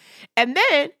 and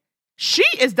then she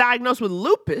is diagnosed with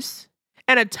lupus,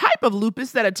 and a type of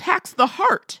lupus that attacks the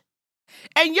heart.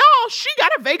 And y'all, she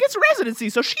got a Vegas residency,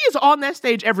 so she is on that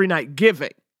stage every night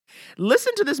giving.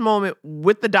 Listen to this moment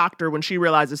with the doctor when she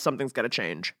realizes something's got to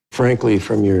change. Frankly,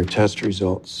 from your test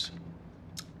results,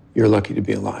 you're lucky to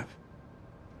be alive.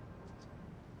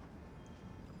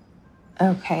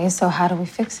 Okay, so how do we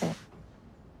fix it?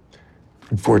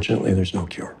 Unfortunately, there's no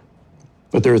cure.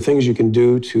 But there are things you can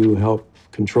do to help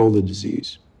control the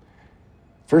disease.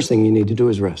 First thing you need to do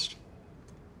is rest.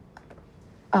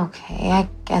 Okay, I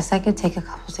guess I could take a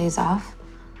couple days off.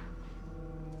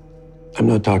 I'm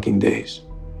not talking days.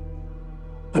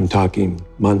 I'm talking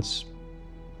months,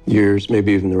 years,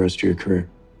 maybe even the rest of your career.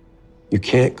 You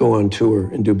can't go on tour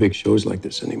and do big shows like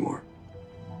this anymore.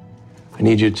 I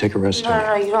need you to take a rest.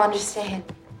 No, you don't understand.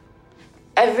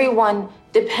 Everyone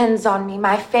depends on me,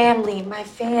 my family, my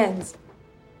fans.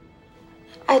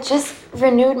 I just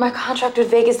renewed my contract with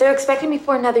Vegas. They're expecting me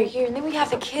for another year, and then we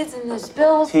have the kids and those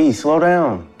bills. T, slow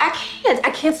down.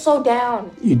 I can't slow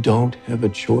down. You don't have a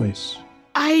choice.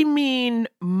 I mean,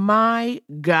 my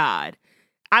God.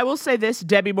 I will say this,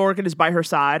 Debbie Morgan is by her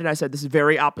side, and I said this is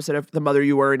very opposite of The Mother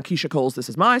You Were and Keisha Cole's This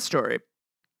Is My Story.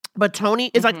 But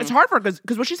Toni is it's hard for her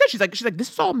because what she said, she's like, this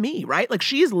is all me, right?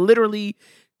 She is literally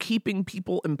keeping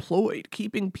people employed,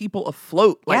 keeping people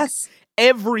afloat.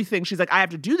 Everything. She's like, I have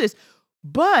to do this.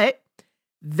 But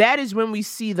that is when we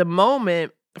see the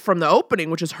moment from the opening,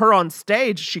 which is her on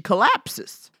stage, she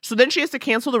collapses. So then she has to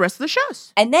cancel the rest of the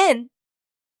shows. And then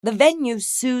the venue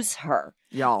sues her.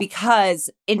 Y'all. Because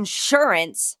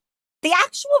insurance, the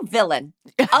actual villain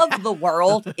of the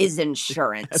world is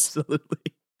insurance. Absolutely.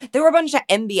 There were a bunch of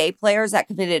NBA players that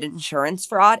committed insurance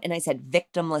fraud, and I said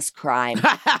victimless crime.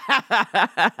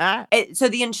 So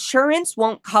the insurance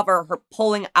won't cover her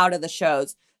pulling out of the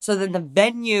shows. So then the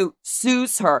venue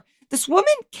sues her. This woman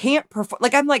can't perform.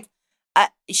 I'm like,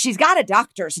 she's got a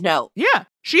doctor's note. Yeah.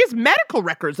 She has medical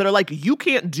records that are like, you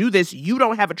can't do this. You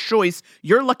don't have a choice.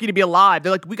 You're lucky to be alive.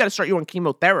 They're like, we got to start you on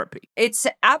chemotherapy. It's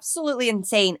absolutely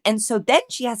insane. And so then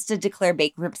she has to declare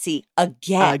bankruptcy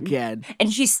again.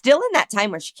 And she's still in that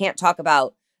time where she can't talk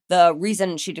about the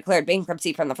reason she declared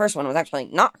bankruptcy from the first one was actually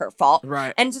not her fault.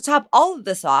 Right. And to top all of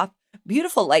this off,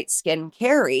 beautiful light-skinned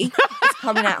Carrie is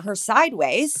coming at her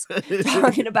sideways,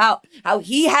 talking about how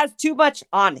he has too much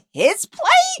on his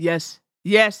plate. Yes.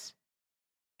 Yes.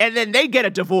 And then they get a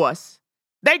divorce.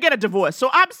 So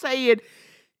I'm saying,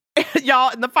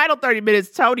 y'all, in the final 30 minutes,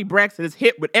 Toni Braxton is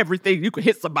hit with everything you could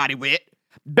hit somebody with.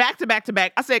 Back to back to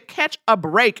back. I said, catch a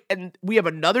break. And we have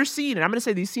another scene. And I'm going to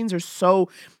say these scenes are so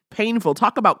painful.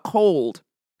 Talk about cold.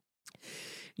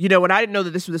 You know, when I didn't know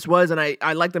that this was, and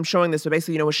I like them showing this, so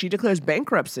basically, you know, when she declares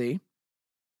bankruptcy,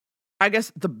 I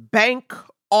guess the bank,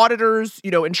 auditors,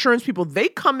 you know, insurance people, they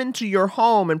come into your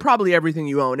home and probably everything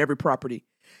you own, every property,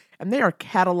 and they are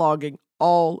cataloging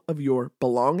all of your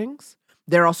belongings.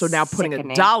 They're also now putting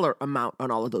a dollar amount on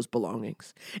all of those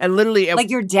belongings. And literally... like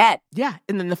you're dead. Yeah.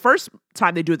 And then the first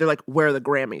time they do it, they're like, where are the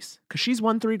Grammys? Because she's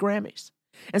won 3 Grammys.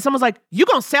 And someone's like, you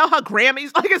gonna sell her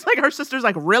Grammys? Like, it's like her sister's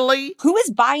like, really? Who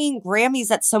is buying Grammys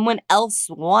that someone else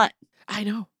won? I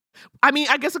know. I mean,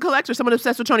 I guess a collector, someone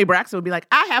obsessed with Toni Braxton would be like,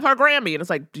 I have her Grammy. And it's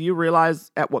like, do you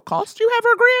realize at what cost you have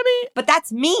her Grammy? But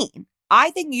that's mean.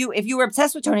 I think if you were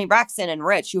obsessed with Toni Braxton and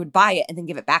rich, you would buy it and then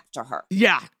give it back to her.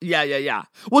 Yeah.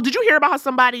 Well, did you hear about how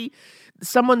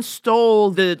someone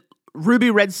stole the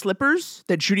ruby red slippers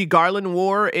that Judy Garland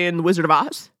wore in The Wizard of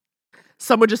Oz?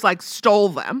 Someone just like stole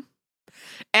them.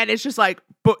 And it's just like,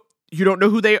 but you don't know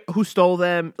who stole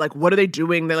them. Like, what are they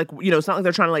doing? They're like, you know, it's not like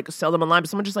they're trying to like sell them online, but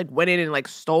someone just like went in and like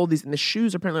stole these. And the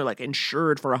shoes apparently are like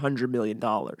insured for $100 million.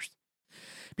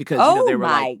 Because, you know, they were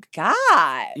like,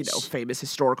 gosh, you know, famous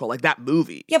historical, like that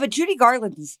movie. Yeah, but Judy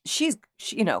Garland, she,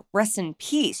 you know, rest in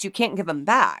peace. You can't give them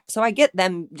back. So I get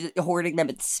them hoarding them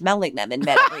and smelling them in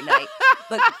bed every night.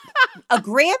 But a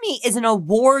Grammy is an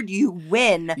award you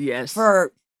win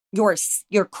for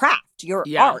your craft, your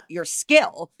art, your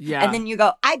skill. Yeah. And then you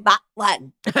go, I bought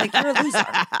one. Like, you're a loser.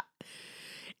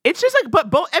 It's just like,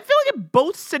 but I feel like in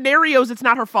both scenarios, it's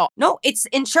not her fault. No, it's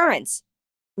insurance.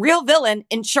 Real villain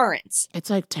insurance. It's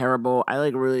like terrible. I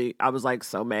was like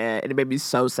so mad and it made me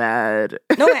so sad.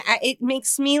 No, it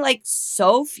makes me like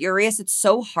so furious. It's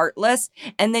so heartless.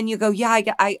 And then you go, yeah,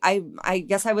 I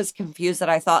guess I was confused that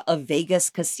I thought a Vegas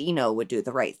casino would do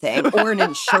the right thing or an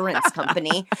insurance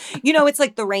company. You know, it's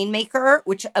like The Rainmaker,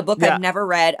 which a book I've never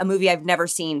read, a movie I've never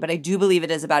seen, but I do believe it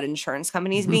is about insurance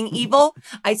companies being evil.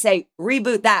 I say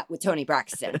reboot that with Toni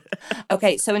Braxton.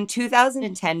 Okay, so in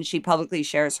 2010, she publicly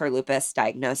shares her lupus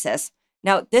diagnosis.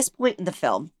 Now, at this point in the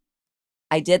film,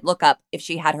 I did look up if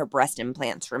she had her breast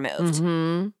implants removed.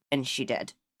 Mm-hmm. And she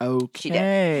did. Okay. She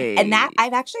did. And that,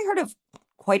 I've actually heard of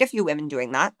quite a few women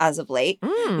doing that as of late.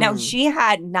 Now, she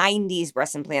had 90s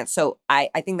breast implants. So I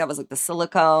think that was like the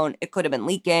silicone. It could have been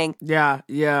leaking. Yeah.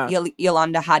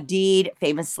 Yolanda Hadid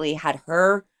famously had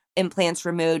her implants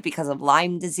removed because of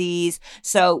Lyme disease.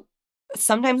 So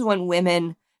sometimes when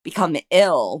women become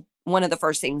ill, one of the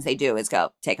first things they do is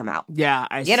go, take them out. Yeah,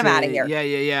 I Get them out of here.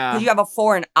 Yeah. Because you have a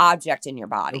foreign object in your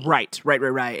body. Right.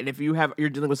 And if you're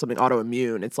dealing with something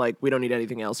autoimmune, it's like, we don't need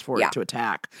anything else for it to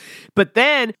attack. But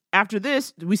then, after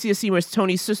this, we see a scene where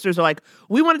Toni's sisters are like,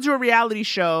 we want to do a reality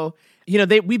show. You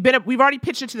know, we've already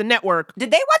pitched it to the network. Did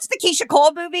they watch the Keisha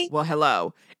Cole movie? Well,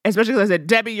 hello. Especially because I said,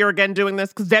 Debbie, you're again doing this,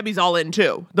 because Debbie's all in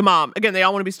too. The mom. Again, they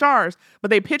all want to be stars.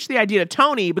 But they pitched the idea to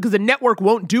Toni because the network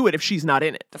won't do it if she's not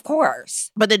in it. Of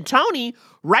course. But then Toni,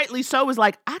 rightly so, is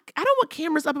like, I don't want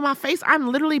cameras up in my face.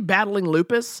 I'm literally battling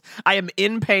lupus. I am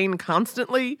in pain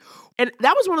constantly. And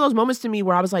that was one of those moments to me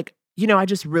where I was like, you know, I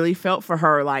just really felt for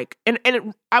her. Like,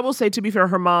 I will say, to be fair,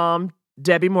 her mom,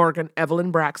 Debbie Morgan, Evelyn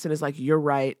Braxton, is like, you're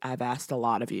right. I've asked a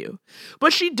lot of you.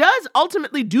 But she does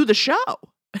ultimately do the show.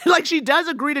 Like, she does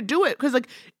agree to do it because, like,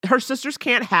 her sisters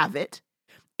can't have it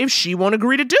if she won't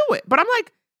agree to do it. But I'm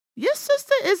like, your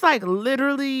sister is, like,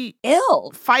 literally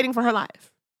ill, fighting for her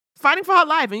life.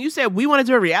 And you said, we want to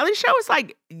do a reality show? It's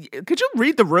like, could you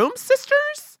read the room,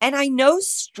 sisters? And I know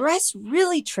stress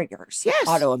really triggers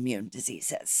autoimmune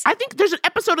diseases. I think there's an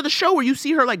episode of the show where you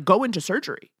see her, like, go into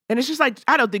surgery. And it's just like,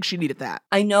 I don't think she needed that.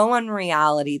 I know on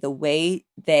reality, the way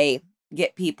they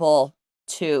get people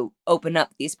to open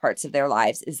up these parts of their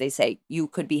lives is they say, you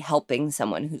could be helping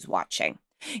someone who's watching.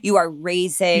 You are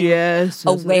raising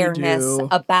awareness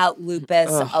about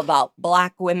lupus, about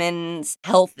Black women's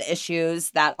health issues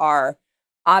that are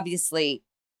obviously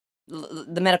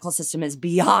the medical system is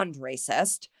beyond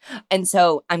racist. And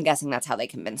so I'm guessing that's how they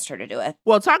convinced her to do it.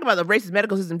 Well, talking about the racist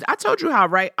medical system, I told you how,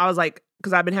 right? I was like,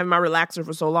 because I've been having my relaxer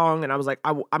for so long, and I was like,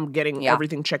 I'm getting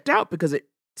everything checked out because it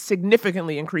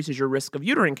significantly increases your risk of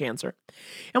uterine cancer.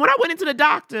 And when I went into the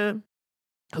doctor,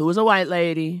 who was a white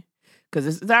lady,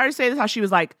 because I already say this, how she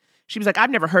was like, I've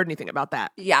never heard anything about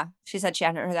that. Yeah, she said she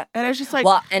hadn't heard that. And I was just like...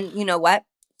 Well, and you know what?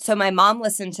 So my mom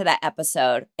listened to that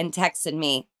episode and texted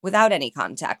me without any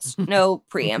context, no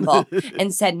preamble,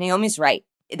 and said, Naomi's right.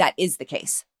 That is the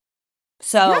case.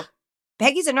 So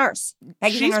Peggy's a nurse.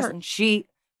 She's a nurse, and she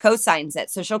co-signs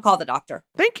it. So she'll call the doctor.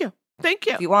 Thank you.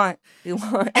 If you want. And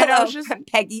I was I'm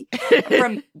Peggy. I'm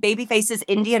from Babyface's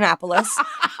Indianapolis.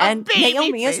 And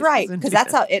Naomi is right. Because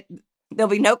that's how it...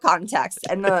 There'll be no context.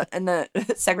 And the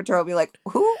secretary will be like,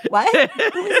 who? What?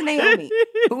 Who is Naomi?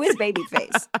 Who is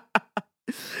Babyface?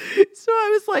 So I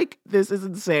was like, this is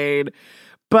insane.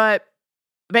 But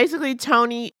basically,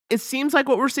 Toni, it seems like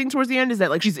what we're seeing towards the end is that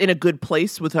like she's in a good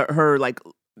place with her like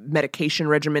medication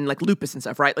regimen, like lupus and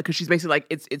stuff, right? Like, because she's basically like,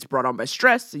 it's brought on by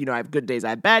stress. You know, I have good days, I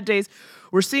have bad days.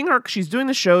 We're seeing her, she's doing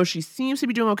the show. She seems to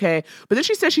be doing okay. But then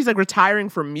she says she's like retiring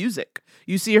from music.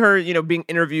 You see her, you know, being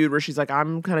interviewed where she's like,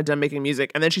 I'm kind of done making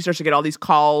music. And then she starts to get all these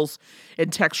calls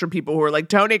and texts from people who are like,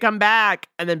 Toni, come back.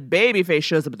 And then Babyface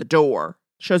shows up at the door,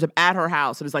 shows up at her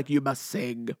house and is like, you must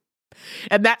sing.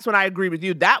 And that's when I agree with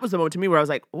you. That was the moment to me where I was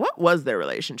like, what was their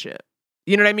relationship?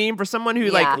 You know what I mean? For someone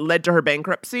who like led to her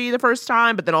bankruptcy the first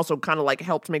time, but then also kind of like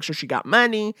helped make sure she got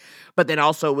money, but then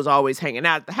also was always hanging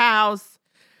out at the house.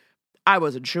 I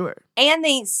wasn't sure. And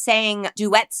they sang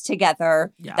duets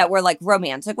together that were like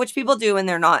romantic, which people do when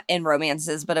they're not in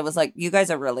romances. But it was like, you guys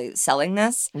are really selling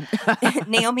this.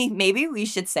 Naomi, maybe we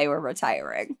should say we're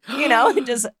retiring, you know, and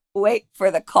just wait for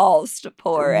the calls to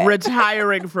pour in.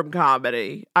 Retiring from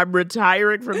comedy. I'm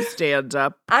retiring from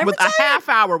stand-up. With a half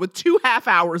hour, with 2 half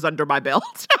hours under my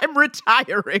belt. I'm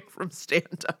retiring from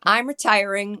stand-up. I'm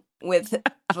retiring with,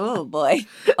 oh boy,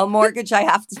 a mortgage I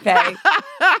have to pay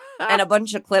and a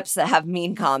bunch of clips that have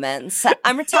mean comments.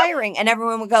 I'm retiring, and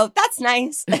everyone would go, that's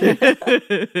nice.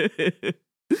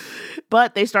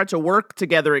 But they start to work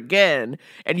together again,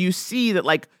 and you see that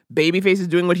like Babyface is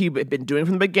doing what he'd been doing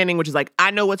from the beginning, which is like,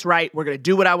 I know what's right. We're going to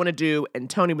do what I want to do. And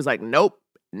Toni was like, nope,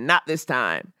 not this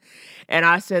time. And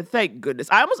I said, thank goodness.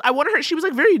 I wanted her, she was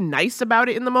like very nice about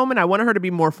it in the moment. I wanted her to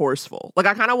be more forceful. Like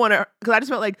I kind of want her, because I just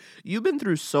felt like, you've been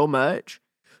through so much.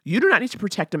 You do not need to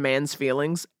protect a man's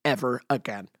feelings ever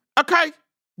again. Okay?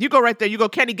 You go right there. You go,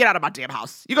 Kenny, get out of my damn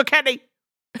house. You go, Kenny.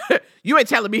 You ain't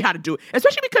telling me how to do it.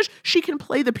 Especially because she can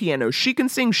play the piano. She can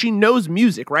sing. She knows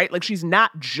music, right? Like she's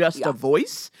not just a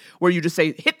voice where you just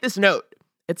say, hit this note.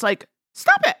 It's like,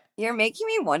 stop it. You're making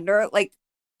me wonder, like,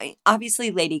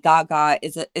 obviously Lady Gaga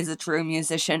is a true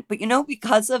musician, but you know,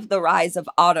 because of the rise of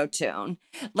autotune,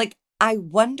 like I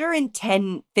wonder in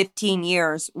 10, 15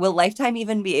 years, will Lifetime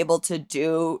even be able to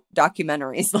do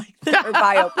documentaries like this or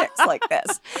biopics like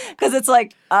this? Because it's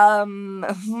like,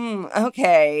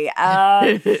 okay.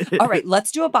 All right,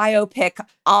 let's do a biopic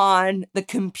on the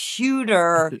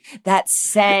computer that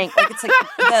sang. Like it's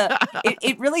like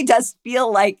it really does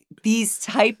feel like these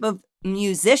type of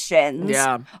musicians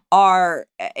are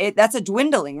that's a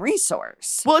dwindling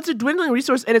resource. Well, it's a dwindling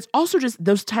resource, and it's also just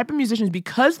those type of musicians,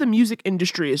 because the music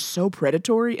industry is so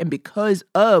predatory, and because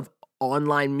of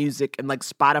online music and like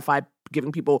Spotify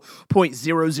giving people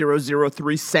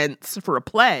 0.0003 cents for a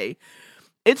play,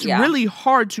 it's really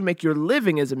hard to make your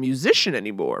living as a musician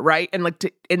anymore, right? And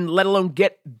like and let alone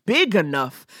get big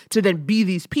enough to then be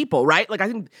these people, right? Like I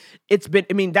think it's been,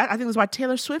 I think that's why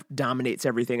Taylor Swift dominates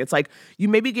everything. It's like you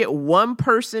maybe get one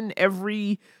person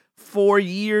every 4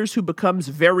 years who becomes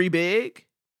very big,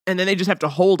 and then they just have to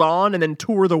hold on and then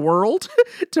tour the world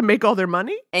to make all their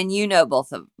money. And you know,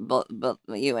 both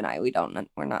you and I,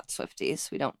 we're not Swifties.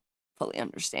 We don't fully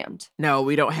understand. No,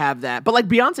 we don't have that. But like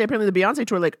Beyonce, apparently the Beyonce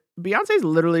tour, like Beyonce's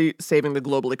literally saving the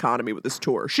global economy with this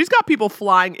tour. She's got people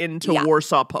flying into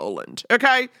Warsaw, Poland,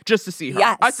 okay? Just to see her.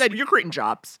 Yes. I said, you're creating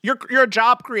jobs. You're a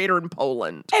job creator in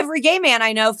Poland. Every gay man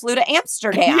I know flew to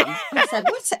Amsterdam. I said,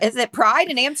 is it Pride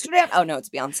in Amsterdam? Oh no, it's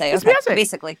Beyonce. It's Beyonce.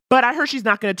 Basically. But I heard she's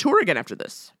not going to tour again after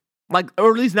this. Like,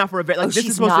 or at least not for a bit. Like, this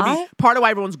is supposed to be part of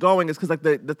why everyone's going is because like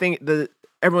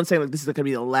everyone's saying like this is going to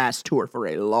be the last tour for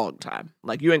a long time.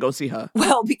 Like you ain't gonna see her.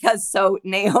 Well, because so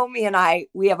Naomi and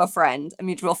we have a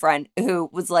mutual friend who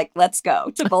was like, let's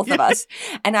go to both of us.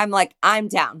 And I'm like, I'm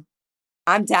down.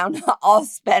 I'll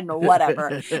spend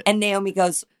whatever. And Naomi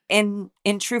goes, in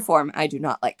true form, I do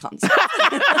not like concerts.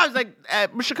 I was like,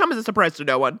 should come as a surprise to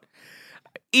no one.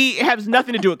 It has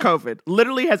nothing to do with COVID.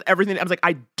 Literally has everything. I was like,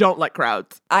 I don't like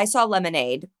crowds. I saw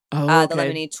Lemonade the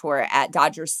Lemonade Tour at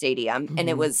Dodger Stadium. And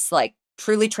it was like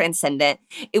truly transcendent.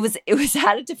 It was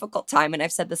at a difficult time. And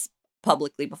I've said this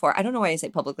publicly before. I don't know why I say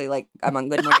publicly like I'm on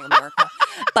Good Morning America.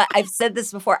 But I've said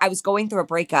this before. I was going through a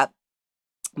breakup.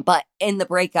 But in the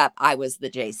breakup, I was the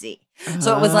Jay-Z.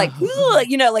 So it was like,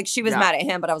 like she was mad at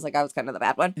him, but I was like, I was kind of the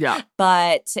bad one. Yeah.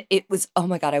 But it was, oh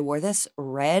my God, I wore this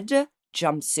red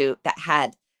jumpsuit that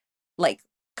had like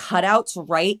cutouts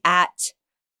right at,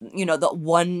 the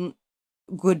one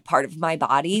good part of my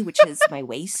body, which is my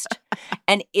waist.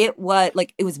 And it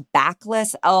was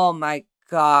backless. Oh my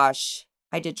gosh.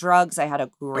 I did drugs. I had a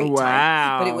great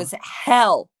time. But it was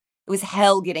hell. It was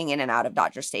hell getting in and out of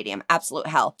Dodger Stadium. Absolute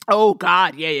hell. Oh,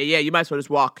 God. Yeah. You might as well just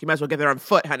walk. You might as well get there on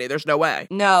foot, honey. There's no way.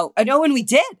 No. I know, and we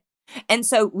did. And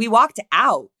so we walked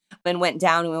out and went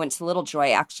down, and we went to Little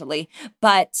Joy, actually.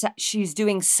 But she's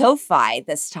doing SoFi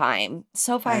this time.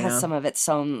 SoFi has some of its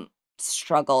own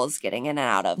struggles getting in and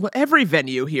out of. Well, every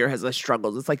venue here has their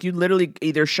struggles. It's like you literally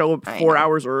either show up 4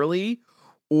 hours early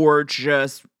or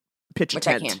just pitch a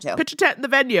tent. I can't do. Pitch a tent in the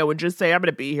venue and just say, I'm going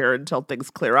to be here until things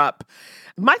clear up.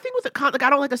 My thing with I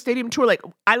don't like a stadium tour. Like,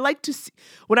 I like to see,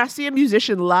 when I see a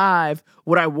musician live,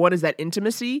 what I want is that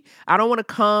intimacy. I don't want to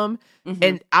come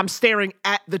and I'm staring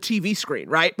at the TV screen,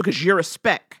 right? Because you're a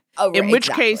speck. Oh, right, in which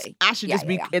case, I should just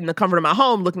be in the comfort of my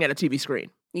home looking at a TV screen.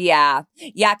 Yeah.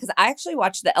 Yeah, because I actually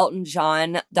watched the Elton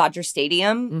John Dodger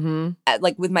Stadium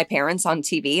with my parents on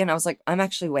TV, and I was like, I'm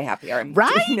actually way happier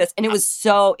doing this. And it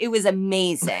was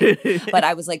amazing. But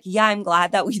I was like, yeah, I'm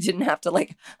glad that we didn't have to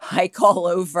like hike all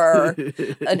over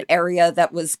an area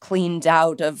that was cleaned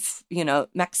out of,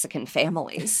 Mexican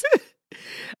families.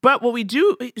 But what we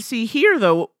do see here,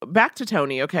 though, back to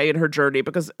Toni, okay, and her journey,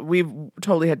 because we've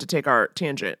totally had to take our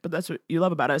tangent, but that's what you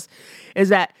love about us, is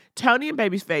that Toni and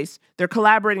Babyface, they're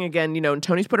collaborating again, and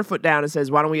Toni's put her foot down and says,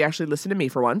 why don't we actually listen to me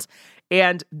for once?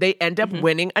 And they end up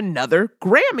winning another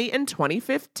Grammy in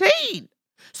 2015.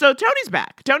 So Toni's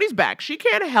back. She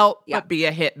can't help but be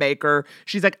a hit maker.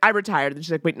 She's like, I retired. And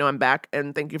she's like, wait, no, I'm back.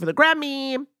 And thank you for the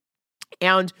Grammy.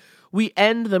 And we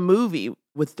end the movie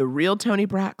with the real Toni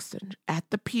Braxton at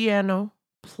the piano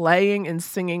playing and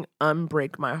singing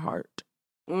Unbreak My Heart.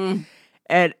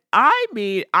 And I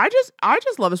mean, I just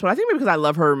love this one. I think maybe because I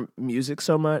love her music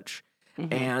so much.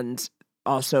 And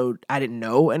also I didn't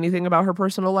know anything about her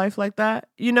personal life like that.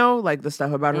 Like the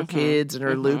stuff about her kids and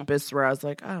her lupus, where I was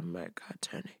like, oh my God,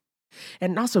 Toni.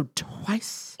 And also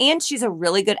twice. And she's a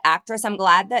really good actress. I'm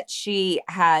glad that she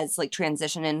has like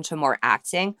transitioned into more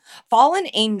acting. Fallen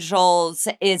Angels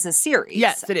is a series.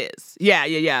 Yes, it is.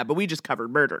 Yeah. But we just covered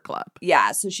Murder Club.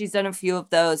 Yeah, so she's done a few of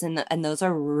those, and those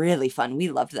are really fun. We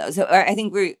loved those. I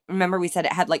think we said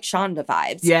it had like Shonda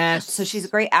vibes. Yes. So she's a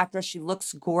great actress. She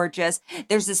looks gorgeous.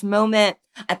 There's this moment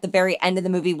at the very end of the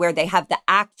movie where they have the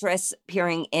actress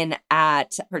peering in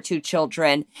at her two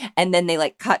children, and then they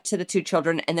like cut to the two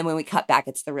children, and then when we cut back,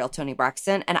 it's the real Toni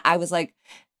Braxton. And I was like,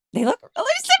 they look really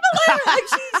similar. Like,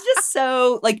 she's just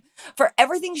so, like, for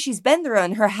everything she's been through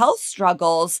and her health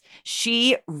struggles,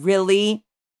 she really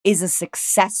is a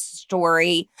success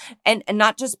story. And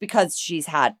not just because she's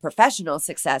had professional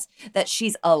success, that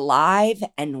she's alive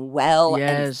and well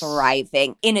and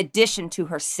thriving, in addition to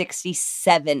her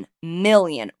 67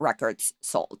 million records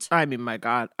sold. I mean, my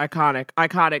God,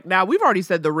 iconic. Now, we've already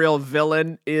said the real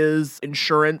villain is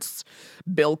insurance,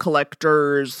 bill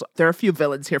collectors. There are a few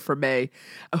villains here for me.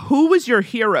 Who was your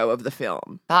hero of the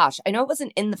film? Gosh, I know it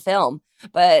wasn't in the film,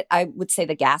 but I would say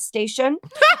the gas station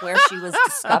where she was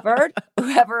discovered.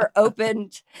 Whoever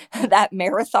opened that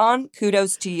marathon,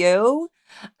 kudos to you.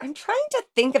 I'm trying to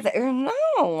think of there's not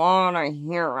a lot of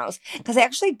heroes, because I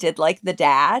actually did like the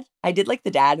dad. I did like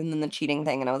the dad, and then the cheating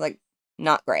thing, and I was like,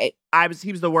 not great.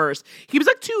 He was the worst. He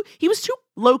was too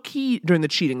low key during the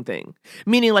cheating thing.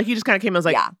 Meaning, like, he just kind of came and was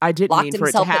like, I didn't mean for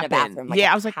it to happen. In a bathroom, like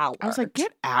I was like,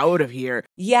 get out of here.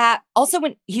 Yeah. Also,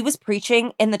 when he was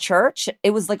preaching in the church,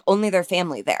 it was like only their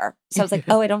family there. So I was like,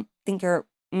 oh, I don't think you're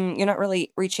not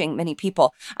really reaching many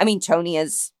people. I mean, Toni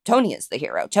is the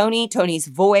hero. Toni's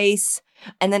voice,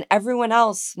 and then everyone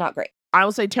else, not great. I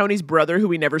will say Toni's brother, who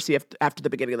we never see after the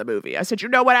beginning of the movie. I said, you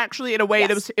know what? Actually, in a way,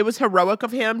 it was heroic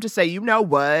of him to say, you know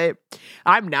what?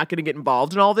 I'm not going to get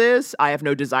involved in all this. I have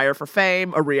no desire for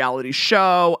fame, a reality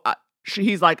show.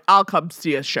 He's like, I'll come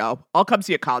see a show. I'll come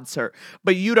see a concert.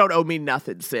 But you don't owe me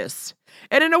nothing, sis.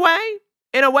 And in a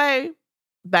way,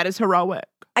 that is heroic.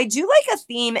 I do like a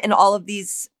theme in all of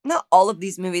these, not all of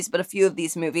these movies, but a few of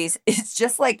these movies. It's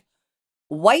just like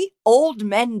white old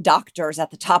men doctors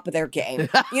at the top of their game.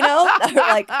 You know, they're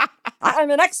like, I'm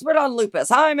an expert on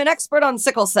lupus. I'm an expert on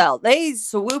sickle cell. They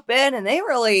swoop in and they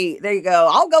go,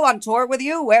 I'll go on tour with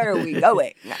you. Where are we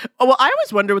going? Oh, well, I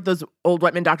always wonder with those old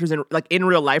white men doctors in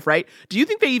real life, right? Do you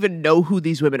think they even know who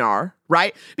these women are,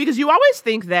 right? Because you always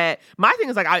think that, my thing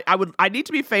is like, I need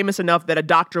to be famous enough that a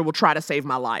doctor will try to save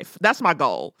my life. That's my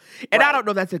goal. And I don't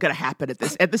know that's going to happen at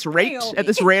this rate. At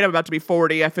this rate, I'm about to be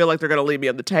 40. I feel like they're going to leave me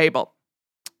on the table.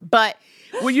 But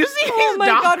when you see oh these my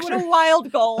doctors, God, what a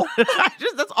wild goal.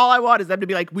 That's all I want is them to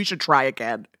be like, we should try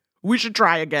again. We should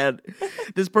try again.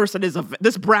 This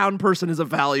brown person is a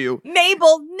value.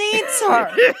 Mabel needs her.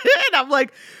 And I'm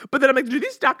like, but then I'm like, do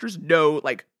these doctors know,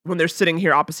 like, when they're sitting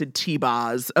here opposite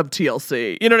T-Boz of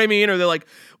TLC? You know what I mean? Or they're like,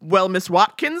 well, Miss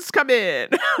Watkins, come in.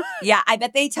 Yeah, I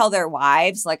bet they tell their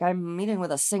wives, like, I'm meeting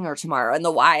with a singer tomorrow. And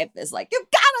the wife is like, you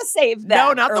gotta save them.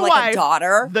 No, not or the like wife. A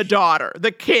daughter. The daughter.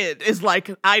 The kid is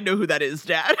like, I know who that is,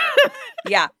 Dad.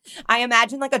 Yeah. I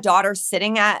imagine like a daughter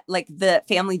sitting at like the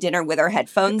family dinner with her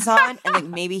headphones on and like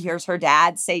maybe hears her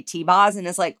dad say T-Boz and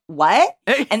is like, what?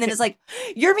 And then it's like,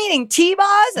 you're meeting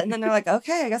T-Boz? And then they're like,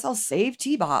 okay, I guess I'll save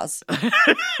T-Boz.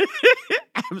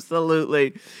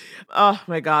 Absolutely. Oh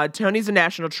my God. Toni's a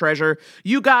national treasure.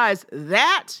 You guys,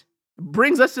 that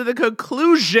brings us to the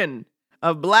conclusion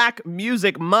of Black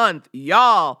Music Month.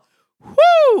 Y'all,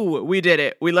 whoo, we did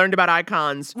it. We learned about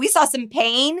icons. We saw some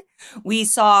pain. We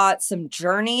saw some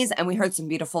journeys and we heard some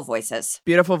beautiful voices.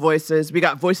 Beautiful voices. We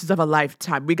got voices of a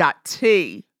lifetime. We got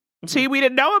T. T, we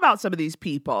didn't know about some of these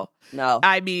people. No.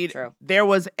 I mean, there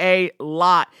was a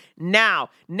lot.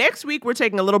 Now, next week, we're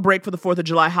taking a little break for the 4th of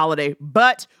July holiday,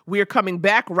 but we are coming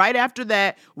back right after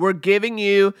that. We're giving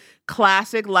you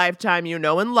classic Lifetime you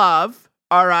know and love.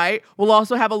 All right. We'll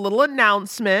also have a little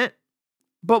announcement,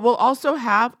 but we'll also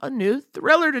have a new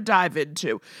thriller to dive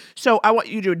into. So I want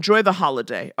you to enjoy the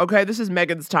holiday. Okay. This is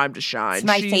Megan's time to shine. It's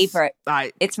my favorite.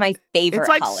 It's my favorite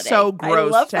holiday. It's like so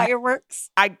gross. I love fireworks.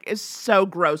 It's so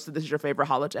gross that this is your favorite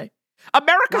holiday.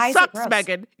 America sucks,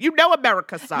 Megan. You know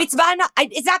America sucks. It's not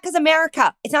because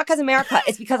America. It's not because America.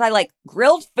 It's because I like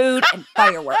grilled food and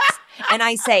fireworks. And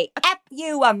I say, F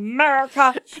you,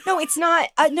 America. No, it's not.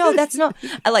 No, that's not.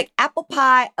 I like apple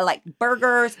pie. I like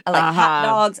burgers. I like hot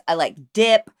dogs. I like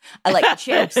dip. I like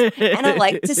chips. And I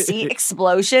like to see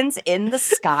explosions in the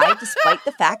sky, despite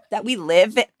the fact that we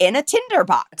live in a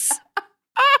tinderbox.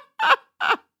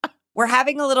 We're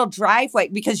having a little driveway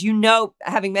because,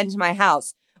 having been to my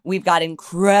house, we've got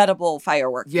incredible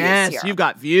firework views here. Yes, you've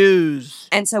got views.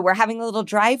 And so we're having a little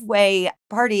driveway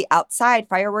party outside,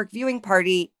 firework viewing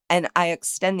party, and I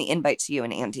extend the invite to you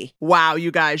and Andy. Wow,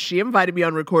 you guys, she invited me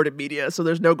on recorded media, so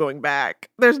there's no going back.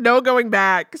 There's no going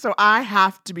back, so I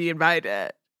have to be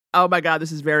invited. Oh my God,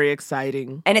 this is very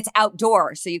exciting. And it's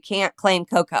outdoor, so you can't claim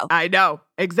Coco. I know,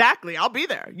 exactly. I'll be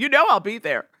there. You know I'll be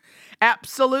there.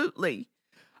 Absolutely.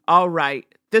 All right.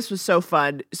 This was so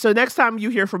fun. So next time you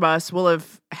hear from us, we'll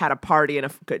have had a party and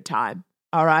a good time.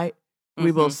 All right? Mm-hmm.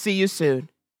 We will see you soon.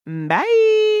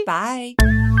 Bye. Bye.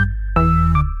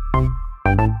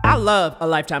 I love a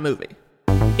Lifetime movie.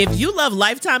 If you love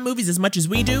Lifetime movies as much as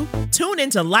we do, tune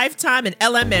into Lifetime and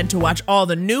LMN to watch all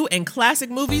the new and classic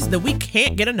movies that we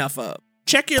can't get enough of.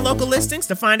 Check your local listings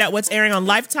to find out what's airing on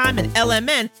Lifetime and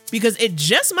LMN, because it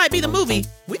just might be the movie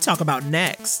we talk about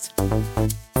next.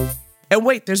 And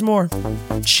wait, there's more.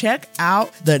 Check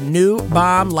out the new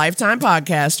bomb Lifetime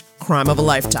podcast, Crime of a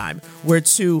Lifetime, where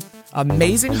two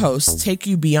amazing hosts take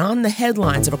you beyond the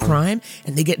headlines of a crime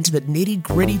and they get into the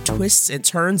nitty-gritty twists and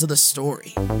turns of the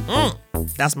story.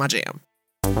 That's my jam.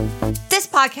 This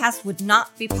podcast would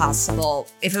not be possible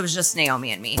if it was just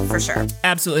Naomi and me, for sure.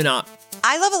 Absolutely not.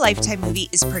 I Love a Lifetime movie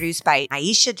is produced by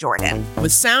Aisha Jordan.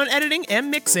 With sound editing and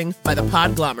mixing by The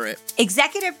Podglomerate.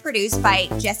 Executive produced by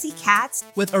Jesse Katz.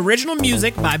 With original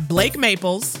music by Blake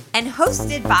Maples. And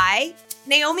hosted by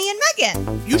Naomi and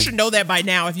Megan. You should know that by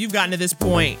now. If you've gotten to this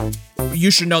point, you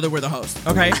should know that we're the host,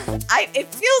 okay? It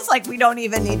feels like we don't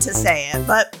even need to say it,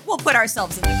 but we'll put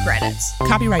ourselves in the credits.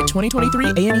 Copyright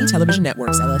 2023 A&E Television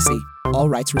Networks, LLC. All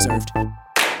rights reserved.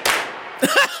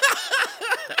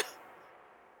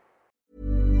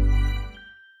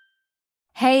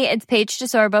 Hey, it's Paige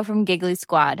DeSorbo from Giggly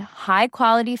Squad. High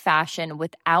quality fashion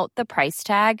without the price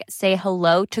tag. Say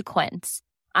hello to Quince.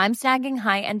 I'm snagging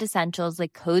high-end essentials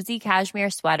like cozy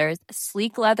cashmere sweaters,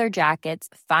 sleek leather jackets,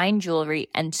 fine jewelry,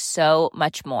 and so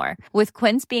much more. With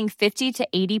Quince being 50 to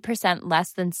 80%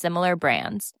 less than similar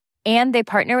brands. And they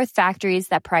partner with factories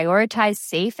that prioritize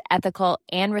safe, ethical,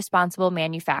 and responsible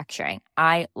manufacturing.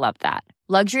 I love that.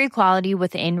 Luxury quality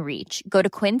within reach. Go to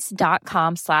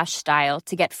quince.com/style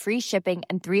to get free shipping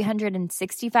and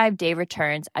 365-day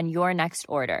returns on your next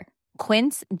order.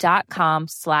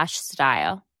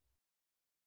 Quince.com/style.